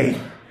day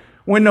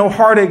when no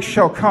heartache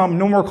shall come,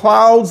 no more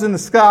clouds in the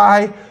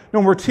sky,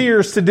 no more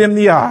tears to dim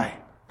the eye.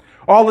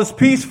 All is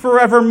peace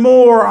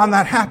forevermore on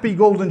that happy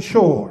golden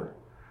shore.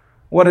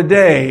 What a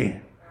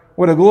day,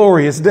 what a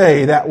glorious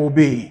day that will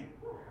be.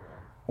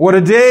 What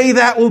a day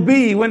that will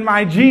be when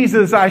my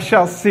Jesus I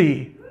shall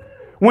see.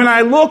 When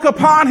I look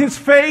upon His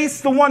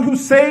face, the one who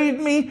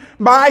saved me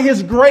by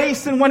His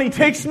grace, and when He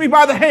takes me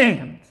by the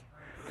hand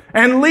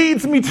and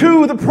leads me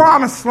to the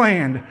promised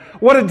land.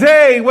 What a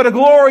day, what a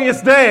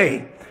glorious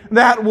day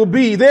that will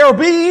be. There'll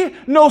be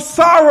no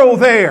sorrow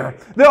there.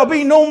 There'll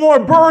be no more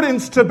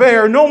burdens to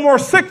bear, no more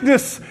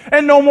sickness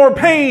and no more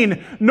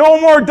pain, no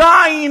more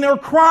dying or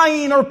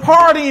crying or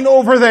partying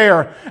over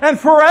there. And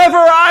forever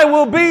I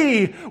will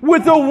be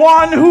with the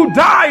one who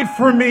died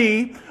for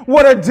me.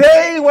 What a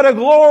day, what a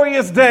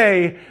glorious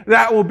day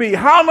that will be.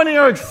 How many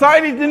are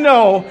excited to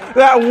know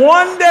that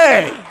one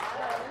day,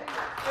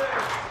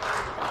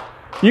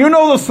 you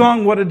know the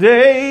song, what a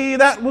day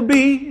that will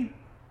be,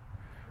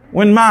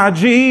 when my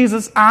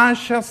Jesus I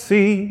shall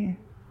see.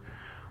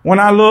 When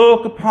I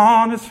look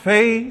upon His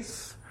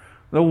face,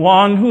 the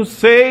one who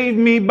saved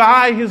me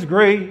by His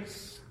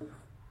grace,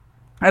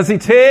 as He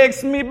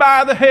takes me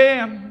by the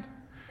hand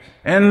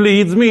and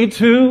leads me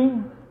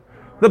to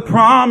the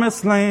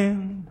promised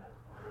land.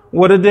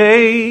 What a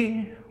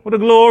day, what a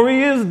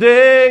glorious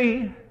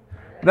day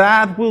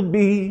that will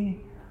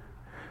be.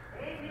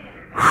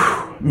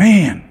 Whew,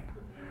 man.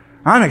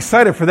 I'm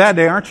excited for that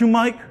day, aren't you,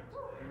 Mike?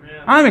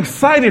 I'm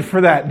excited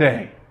for that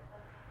day.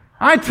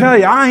 I tell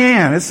you, I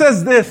am. It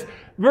says this,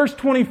 verse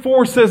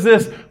 24 says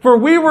this: for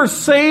we were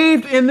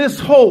saved in this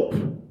hope.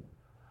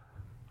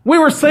 We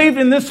were saved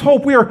in this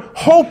hope. We are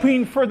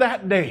hoping for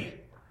that day.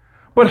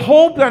 But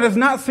hope that is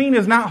not seen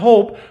is not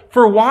hope.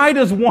 For why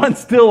does one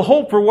still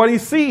hope for what he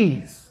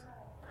sees?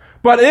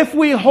 But if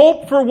we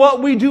hope for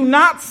what we do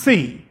not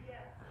see,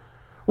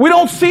 we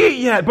don't see it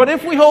yet, but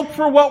if we hope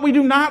for what we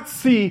do not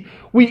see,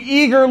 we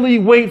eagerly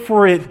wait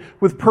for it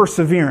with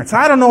perseverance.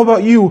 I don't know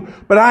about you,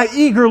 but I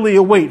eagerly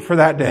await for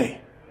that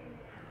day.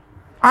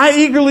 I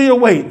eagerly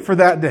await for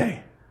that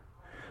day.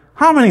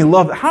 How many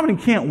love that? How many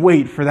can't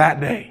wait for that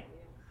day?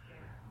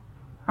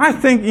 I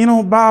think,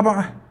 Bob,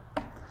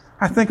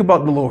 I think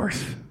about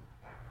Dolores.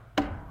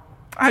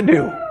 I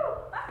do.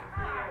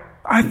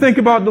 I think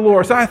about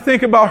Dolores. I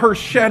think about her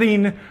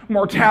shedding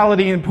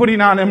mortality and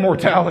putting on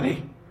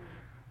immortality.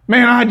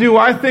 Man, I do.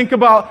 I think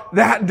about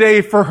that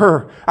day for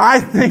her. I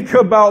think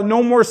about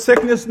no more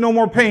sickness, no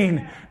more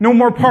pain, no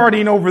more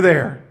partying over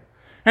there.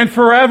 And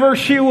forever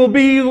she will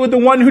be with the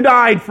one who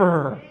died for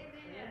her.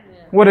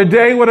 What a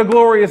day, what a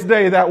glorious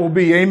day that will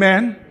be.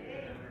 Amen.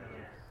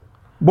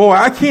 Boy,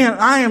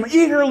 I am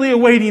eagerly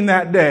awaiting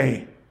that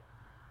day.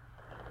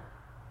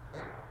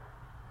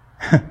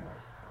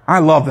 I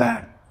love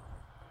that.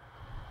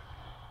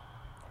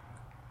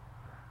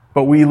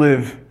 But we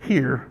live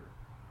here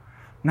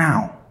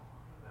now.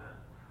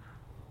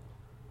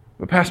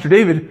 But Pastor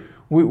David,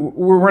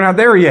 we're not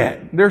there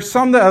yet. There's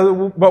some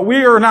that, but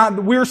we are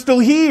not. We're still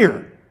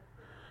here.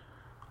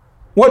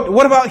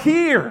 What about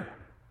here?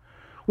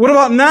 What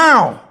about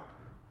now?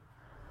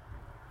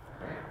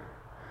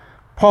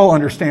 Paul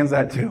understands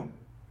that too.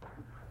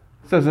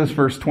 It says this,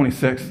 verse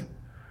 26.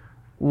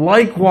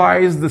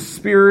 Likewise, the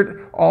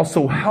Spirit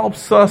also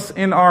helps us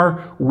in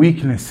our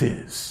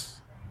weaknesses.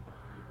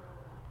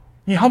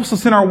 He helps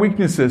us in our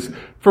weaknesses.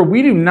 For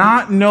we do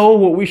not know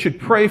what we should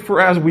pray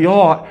for as we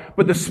ought,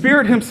 but the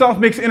Spirit Himself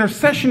makes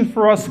intercession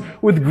for us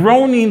with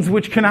groanings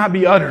which cannot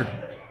be uttered.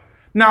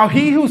 Now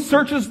He who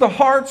searches the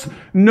hearts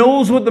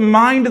knows what the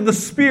mind of the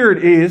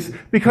Spirit is,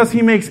 because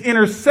He makes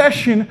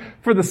intercession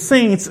for the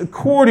saints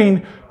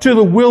according to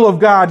the will of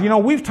God.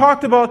 We've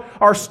talked about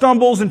our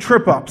stumbles and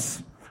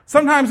trip-ups.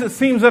 Sometimes it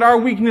seems that our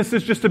weakness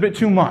is just a bit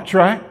too much,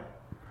 right?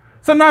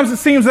 Sometimes it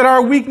seems that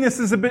our weakness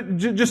is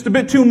just a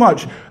bit too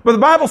much. But the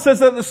Bible says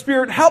that the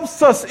Spirit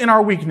helps us in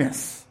our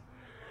weakness.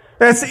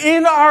 That's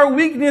in our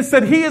weakness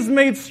that He is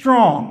made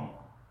strong.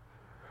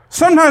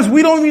 Sometimes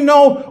we don't even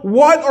know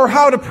what or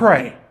how to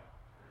pray.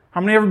 How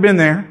many ever been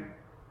there?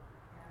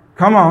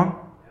 Come on.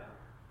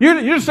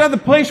 You're just at the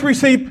place where you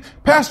say,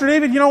 Pastor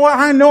David, you know what?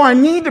 I know I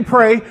need to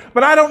pray,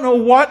 but I don't know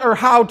what or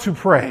how to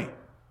pray.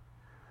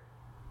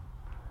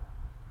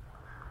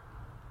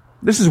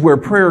 This is where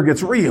prayer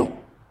gets real.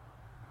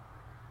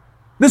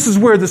 This is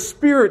where the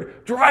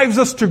Spirit drives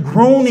us to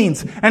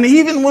groanings. And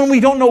even when we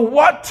don't know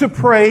what to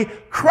pray,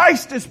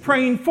 Christ is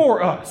praying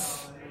for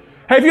us.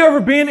 Have you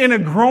ever been in a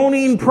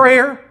groaning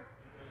prayer?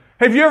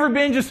 Have you ever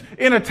been just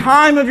in a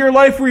time of your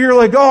life where you're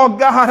like, oh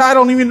God, I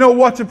don't even know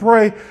what to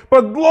pray,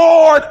 but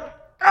Lord,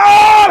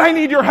 God, I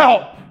need your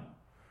help.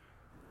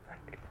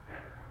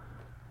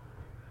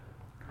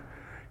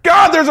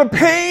 God, there's a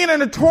pain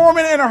and a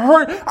torment and a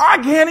hurt. I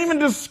can't even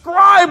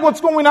describe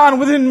what's going on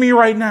within me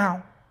right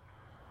now.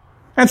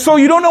 And so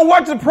you don't know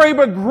what to pray,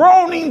 but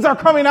groanings are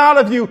coming out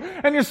of you.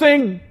 And you're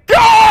saying,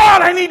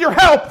 God, I need your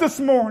help this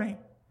morning.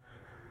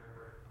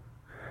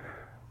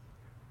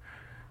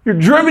 You're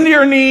driven to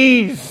your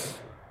knees.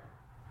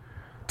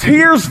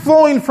 Tears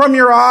flowing from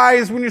your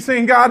eyes when you're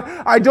saying, God,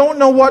 I don't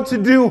know what to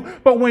do.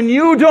 But when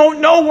you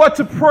don't know what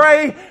to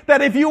pray,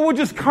 that if you would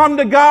just come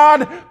to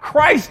God,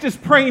 Christ is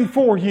praying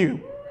for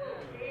you.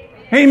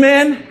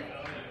 Amen.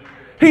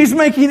 He's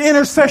making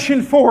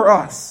intercession for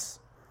us.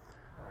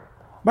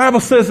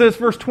 Bible says this,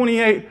 verse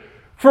 28,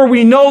 for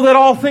we know that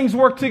all things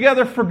work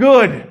together for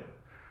good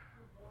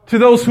to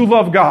those who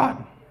love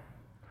God,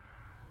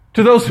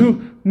 to those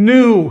who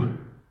knew,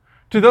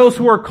 to those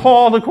who are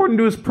called according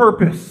to His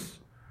purpose.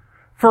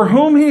 For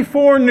whom He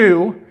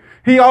foreknew,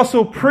 He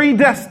also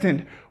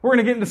predestined. We're going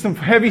to get into some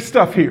heavy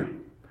stuff here.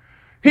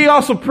 He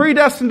also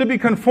predestined to be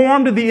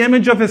conformed to the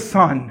image of His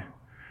Son,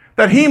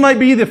 that He might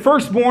be the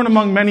firstborn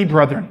among many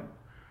brethren.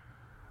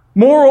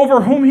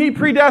 Moreover, whom He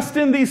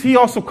predestined, these He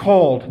also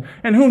called.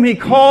 And whom He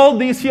called,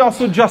 these He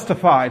also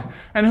justified.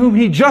 And whom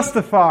He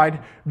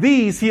justified,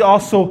 these He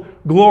also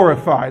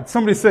glorified.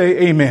 Somebody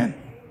say amen.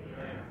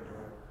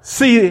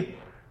 See,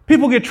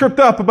 people get tripped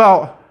up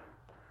about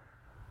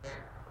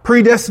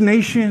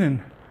predestination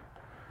and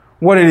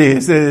what it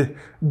is.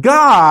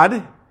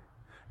 God,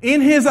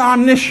 in His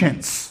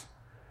omniscience,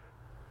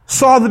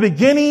 saw the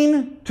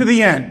beginning to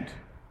the end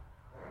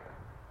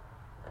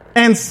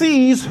and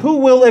sees who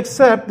will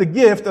accept the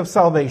gift of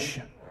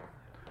salvation.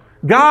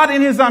 God,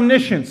 in His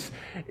omniscience,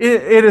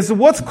 it is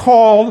what's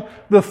called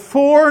the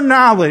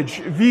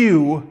foreknowledge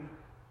view.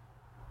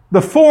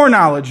 The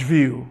foreknowledge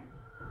view.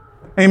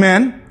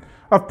 Amen.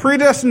 Of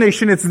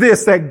predestination, it's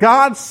this, that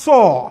God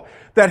saw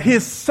that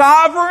His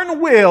sovereign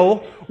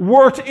will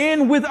worked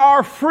in with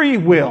our free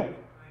will.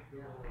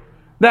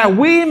 That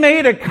we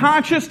made a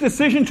conscious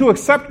decision to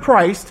accept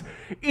Christ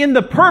in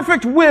the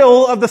perfect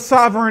will of the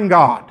sovereign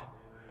God.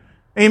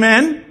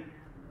 Amen?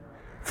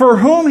 For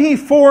whom He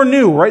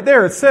foreknew, right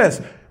there it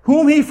says,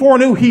 whom He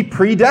foreknew, He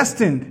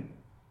predestined.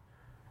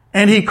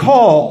 And He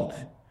called.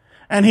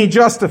 And He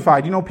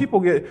justified. You know, people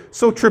get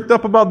so tripped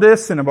up about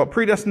this and about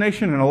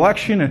predestination and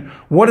election and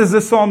what does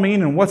this all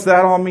mean and what's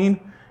that all mean?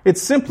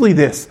 It's simply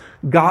this.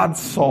 God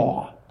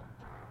saw.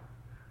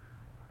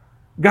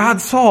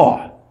 God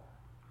saw.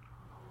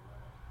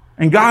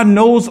 And God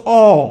knows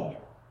all,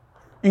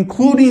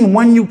 including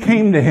when you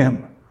came to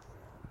Him.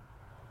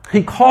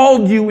 He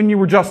called you when you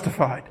were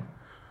justified.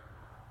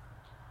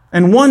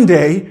 And one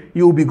day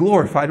you will be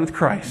glorified with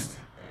Christ.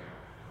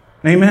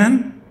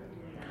 Amen?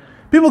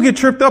 People get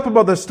tripped up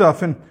about this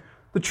stuff. And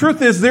the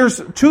truth is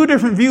there's two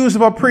different views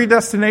about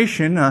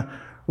predestination.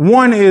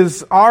 One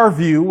is our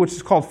view, which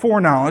is called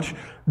foreknowledge.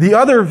 The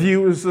other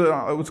view is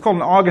what's called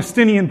an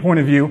Augustinian point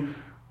of view,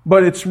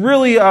 but it's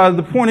really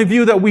the point of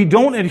view that we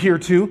don't adhere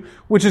to,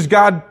 which is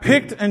God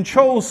picked and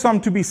chose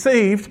some to be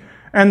saved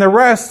and the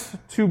rest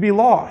to be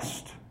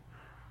lost.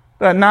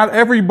 That not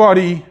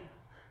everybody,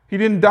 He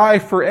didn't die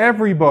for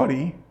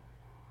everybody,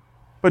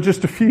 but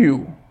just a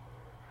few.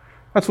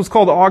 That's what's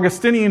called the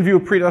Augustinian view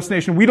of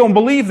predestination. We don't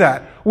believe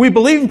that. We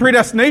believe in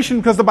predestination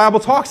because the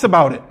Bible talks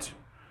about it.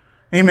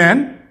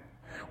 Amen?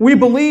 We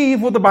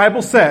believe what the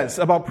Bible says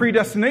about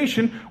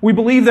predestination. We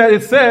believe that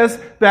it says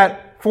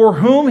that for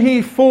whom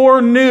He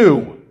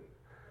foreknew,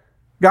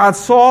 God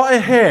saw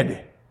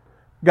ahead.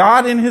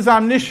 God in His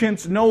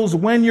omniscience knows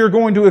when you're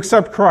going to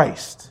accept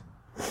Christ.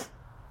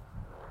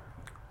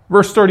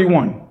 Verse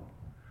 31.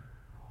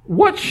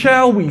 What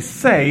shall we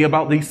say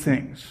about these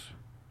things?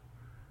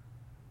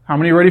 How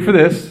many are ready for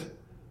this?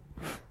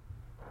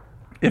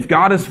 If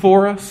God is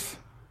for us,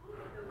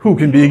 who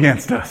can be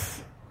against us?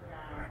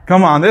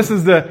 Come on, this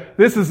is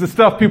the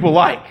stuff people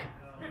like.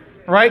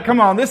 Right? Come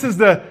on, this is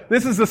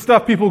the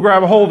stuff people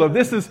grab a hold of.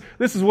 This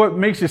is what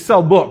makes you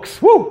sell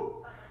books.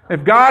 Woo!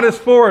 If God is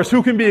for us,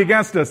 who can be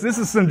against us? This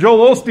is some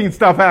Joel Osteen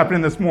stuff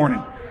happening this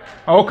morning.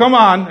 Oh, come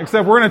on,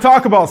 except we're going to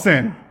talk about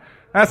sin.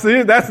 That's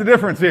the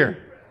difference here.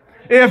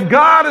 If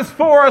God is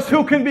for us,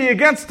 who can be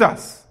against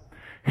us?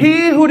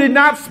 He who did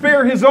not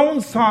spare His own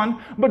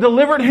Son, but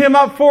delivered Him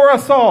up for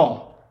us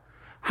all.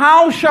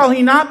 How shall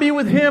He not be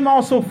with Him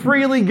also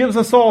freely gives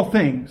us all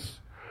things?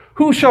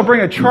 Who shall bring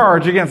a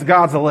charge against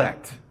God's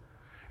elect?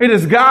 It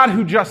is God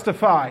who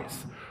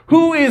justifies.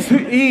 Who is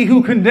He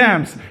who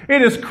condemns?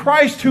 It is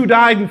Christ who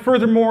died and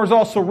furthermore is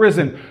also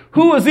risen.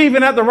 Who is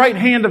even at the right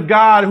hand of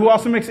God, who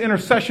also makes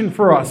intercession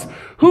for us?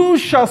 Who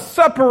shall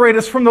separate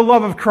us from the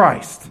love of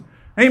Christ?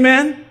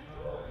 Amen?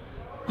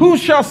 Who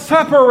shall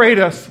separate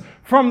us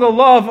from the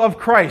love of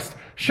Christ?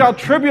 Shall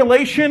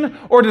tribulation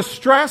or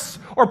distress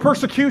or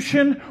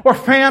persecution or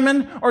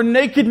famine or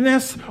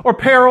nakedness or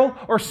peril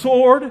or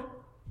sword?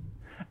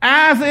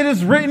 As it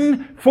is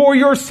written, for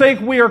your sake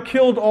we are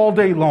killed all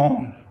day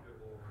long.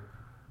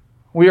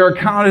 We are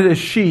counted as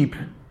sheep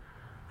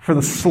for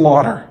the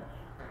slaughter.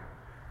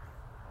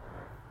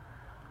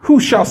 Who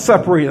shall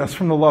separate us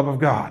from the love of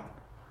God?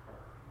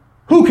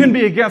 Who can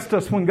be against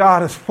us when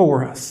God is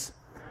for us?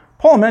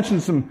 Paul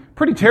mentions some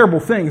pretty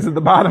terrible things at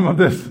the bottom of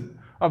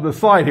the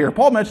slide here.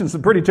 Paul mentions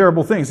some pretty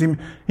terrible things.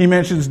 He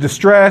mentions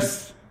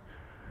distress,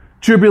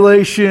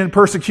 tribulation,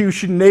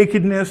 persecution,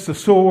 nakedness, the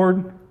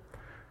sword. It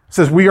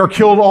says we are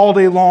killed all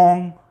day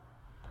long.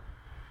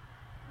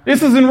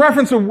 This is in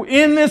reference to,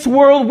 in this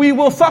world we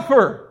will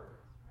suffer.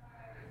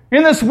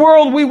 In this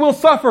world we will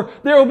suffer.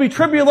 There will be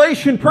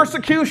tribulation,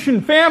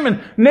 persecution,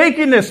 famine,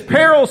 nakedness,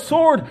 peril,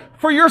 sword.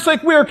 For your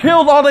sake we are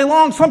killed all day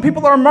long. Some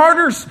people are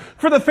martyrs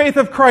for the faith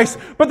of Christ.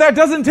 But that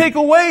doesn't take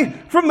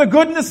away from the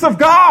goodness of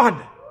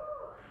God.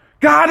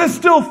 God is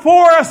still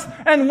for us.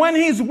 And when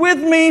He's with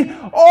me,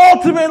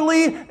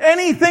 ultimately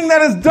anything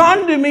that is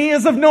done to me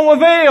is of no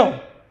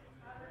avail.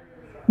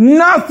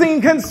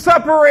 Nothing can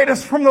separate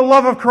us from the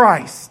love of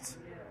Christ.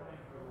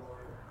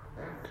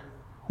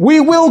 We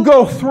will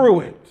go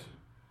through it.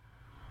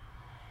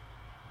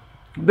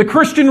 The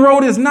Christian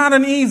road is not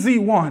an easy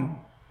one.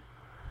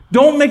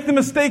 Don't make the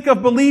mistake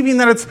of believing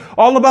that it's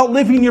all about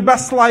living your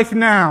best life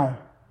now.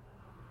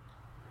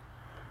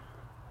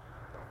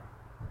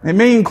 It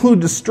may include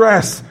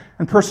distress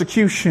and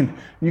persecution.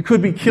 You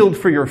could be killed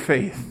for your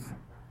faith.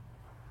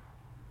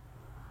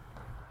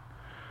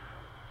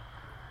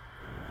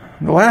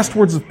 The last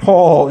words of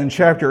Paul in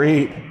chapter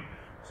 8,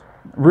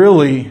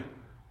 really,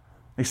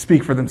 they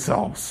speak for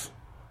themselves.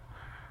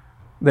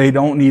 They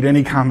don't need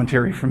any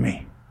commentary from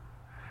me.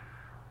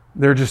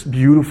 They're just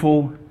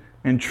beautiful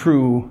and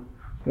true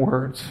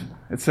words.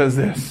 It says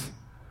this: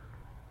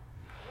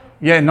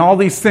 yet in all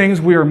these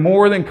things we are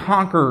more than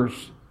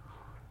conquerors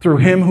through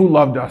Him who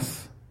loved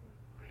us.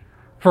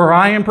 For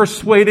I am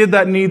persuaded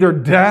that neither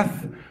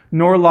death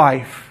nor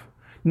life,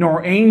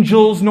 nor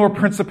angels, nor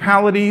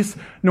principalities,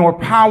 nor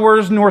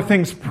powers, nor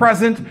things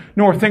present,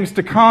 nor things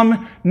to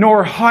come,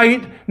 nor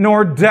height,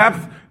 nor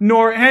depth,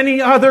 nor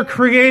any other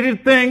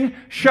created thing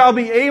shall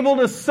be able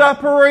to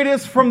separate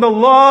us from the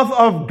love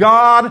of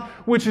God,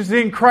 which is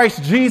in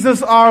Christ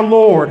Jesus our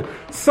Lord.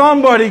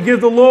 Somebody give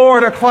the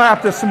Lord a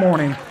clap this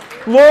morning.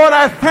 Lord,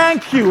 I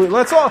thank you.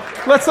 Let's all,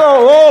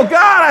 oh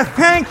God, I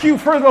thank you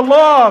for the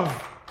love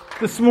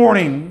this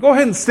morning. Go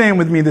ahead and stand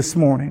with me this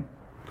morning.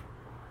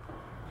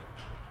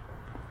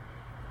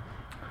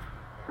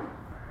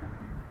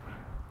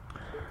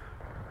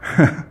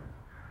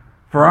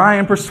 For I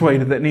am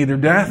persuaded that neither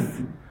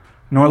death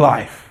nor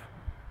life,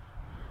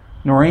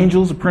 nor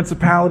angels or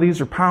principalities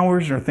or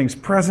powers, nor things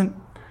present,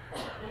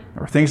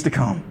 nor things to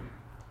come,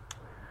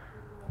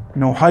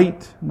 no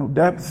height, no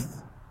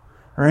depth,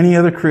 or any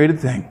other created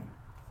thing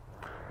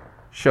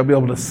shall be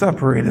able to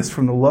separate us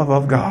from the love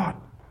of God,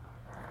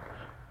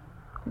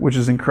 which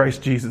is in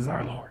Christ Jesus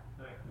our Lord.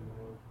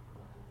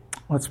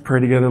 Let's pray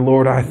together.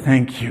 Lord, I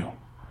thank you.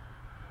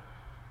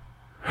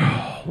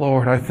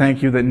 Lord, I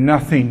thank you that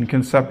nothing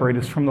can separate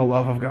us from the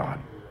love of God.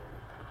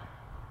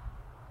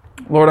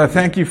 Lord, I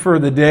thank you for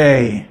the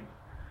day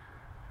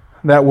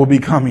that will be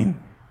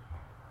coming.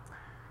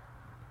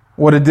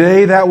 What a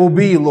day that will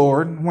be,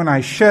 Lord, when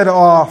I shed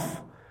off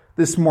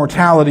this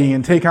mortality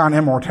and take on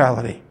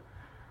immortality.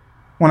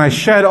 When I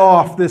shed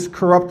off this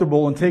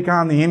corruptible and take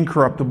on the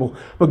incorruptible.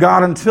 But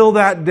God, until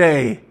that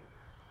day,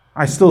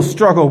 I still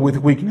struggle with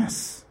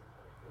weakness.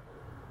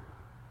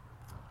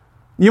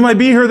 You might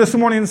be here this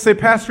morning and say,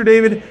 Pastor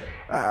David,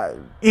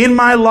 in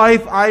my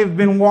life, I've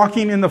been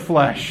walking in the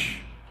flesh.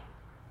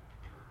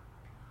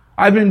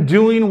 I've been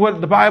doing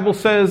what the Bible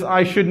says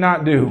I should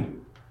not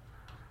do.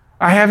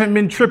 I haven't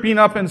been tripping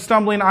up and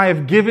stumbling. I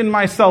have given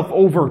myself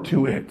over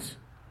to it.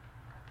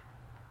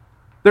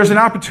 There's an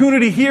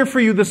opportunity here for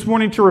you this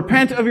morning to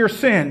repent of your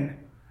sin,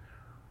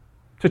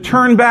 to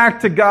turn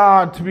back to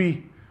God, to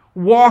be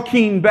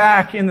walking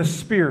back in the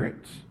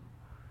Spirit.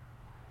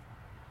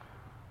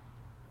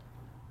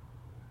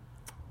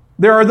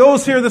 There are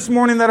those here this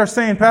morning that are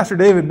saying, Pastor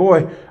David,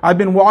 boy, I've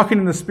been walking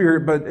in the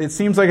Spirit, but it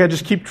seems like I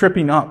just keep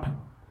tripping up.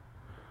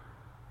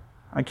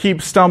 I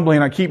keep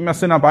stumbling. I keep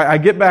messing up. I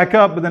get back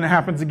up, but then it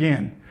happens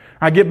again.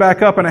 I get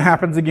back up and it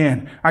happens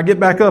again. I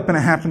get back up and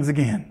it happens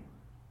again.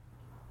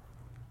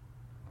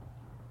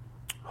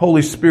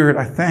 Holy Spirit,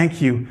 I thank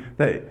you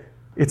that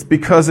it's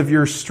because of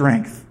your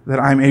strength that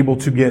I'm able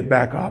to get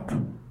back up.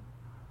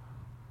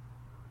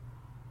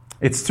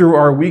 It's through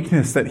our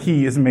weakness that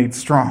He is made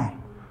strong.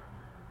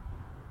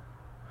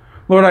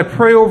 Lord, I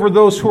pray over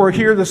those who are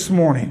here this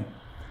morning.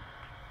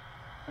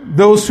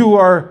 Those who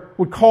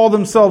would call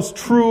themselves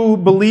true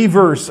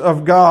believers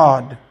of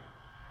God,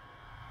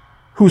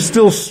 who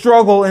still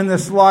struggle in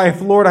this life.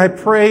 Lord, I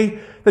pray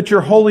that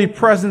your holy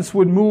presence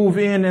would move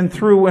in and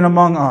through and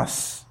among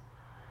us.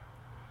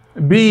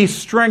 Be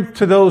strength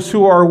to those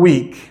who are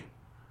weak.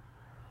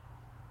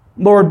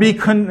 Lord, be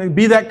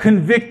that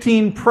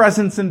convicting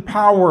presence and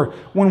power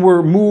when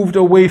we're moved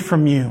away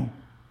from you.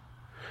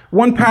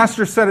 One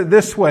pastor said it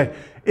this way: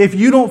 if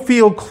you don't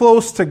feel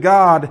close to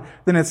God,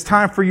 then it's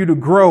time for you to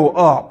grow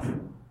up.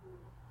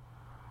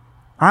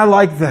 I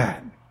like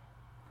that.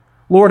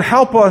 Lord,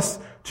 help us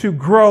to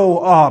grow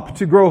up,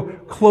 to grow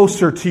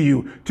closer to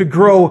you, to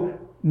grow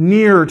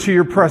nearer to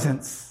your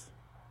presence.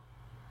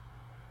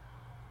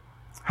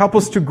 Help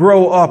us to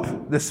grow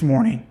up this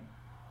morning.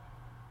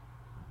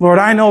 Lord,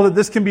 I know that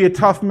this can be a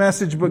tough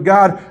message, but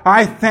God,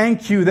 I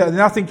thank you that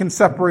nothing can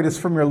separate us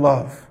from your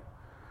love.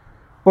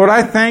 Lord,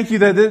 I thank you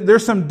that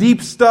there's some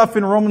deep stuff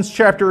in Romans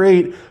chapter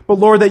 8, but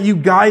Lord, that you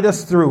guide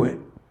us through it.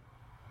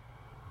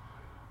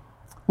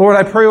 Lord,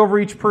 I pray over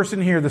each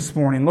person here this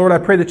morning. Lord, I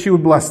pray that you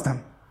would bless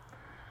them.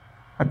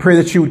 I pray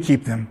that you would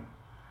keep them.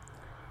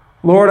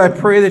 Lord, I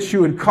pray that you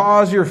would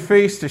cause your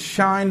face to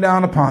shine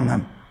down upon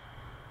them.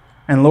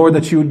 And Lord,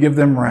 that you would give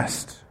them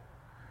rest.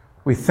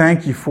 We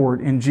thank you for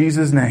it in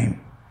Jesus' name.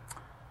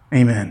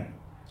 Amen.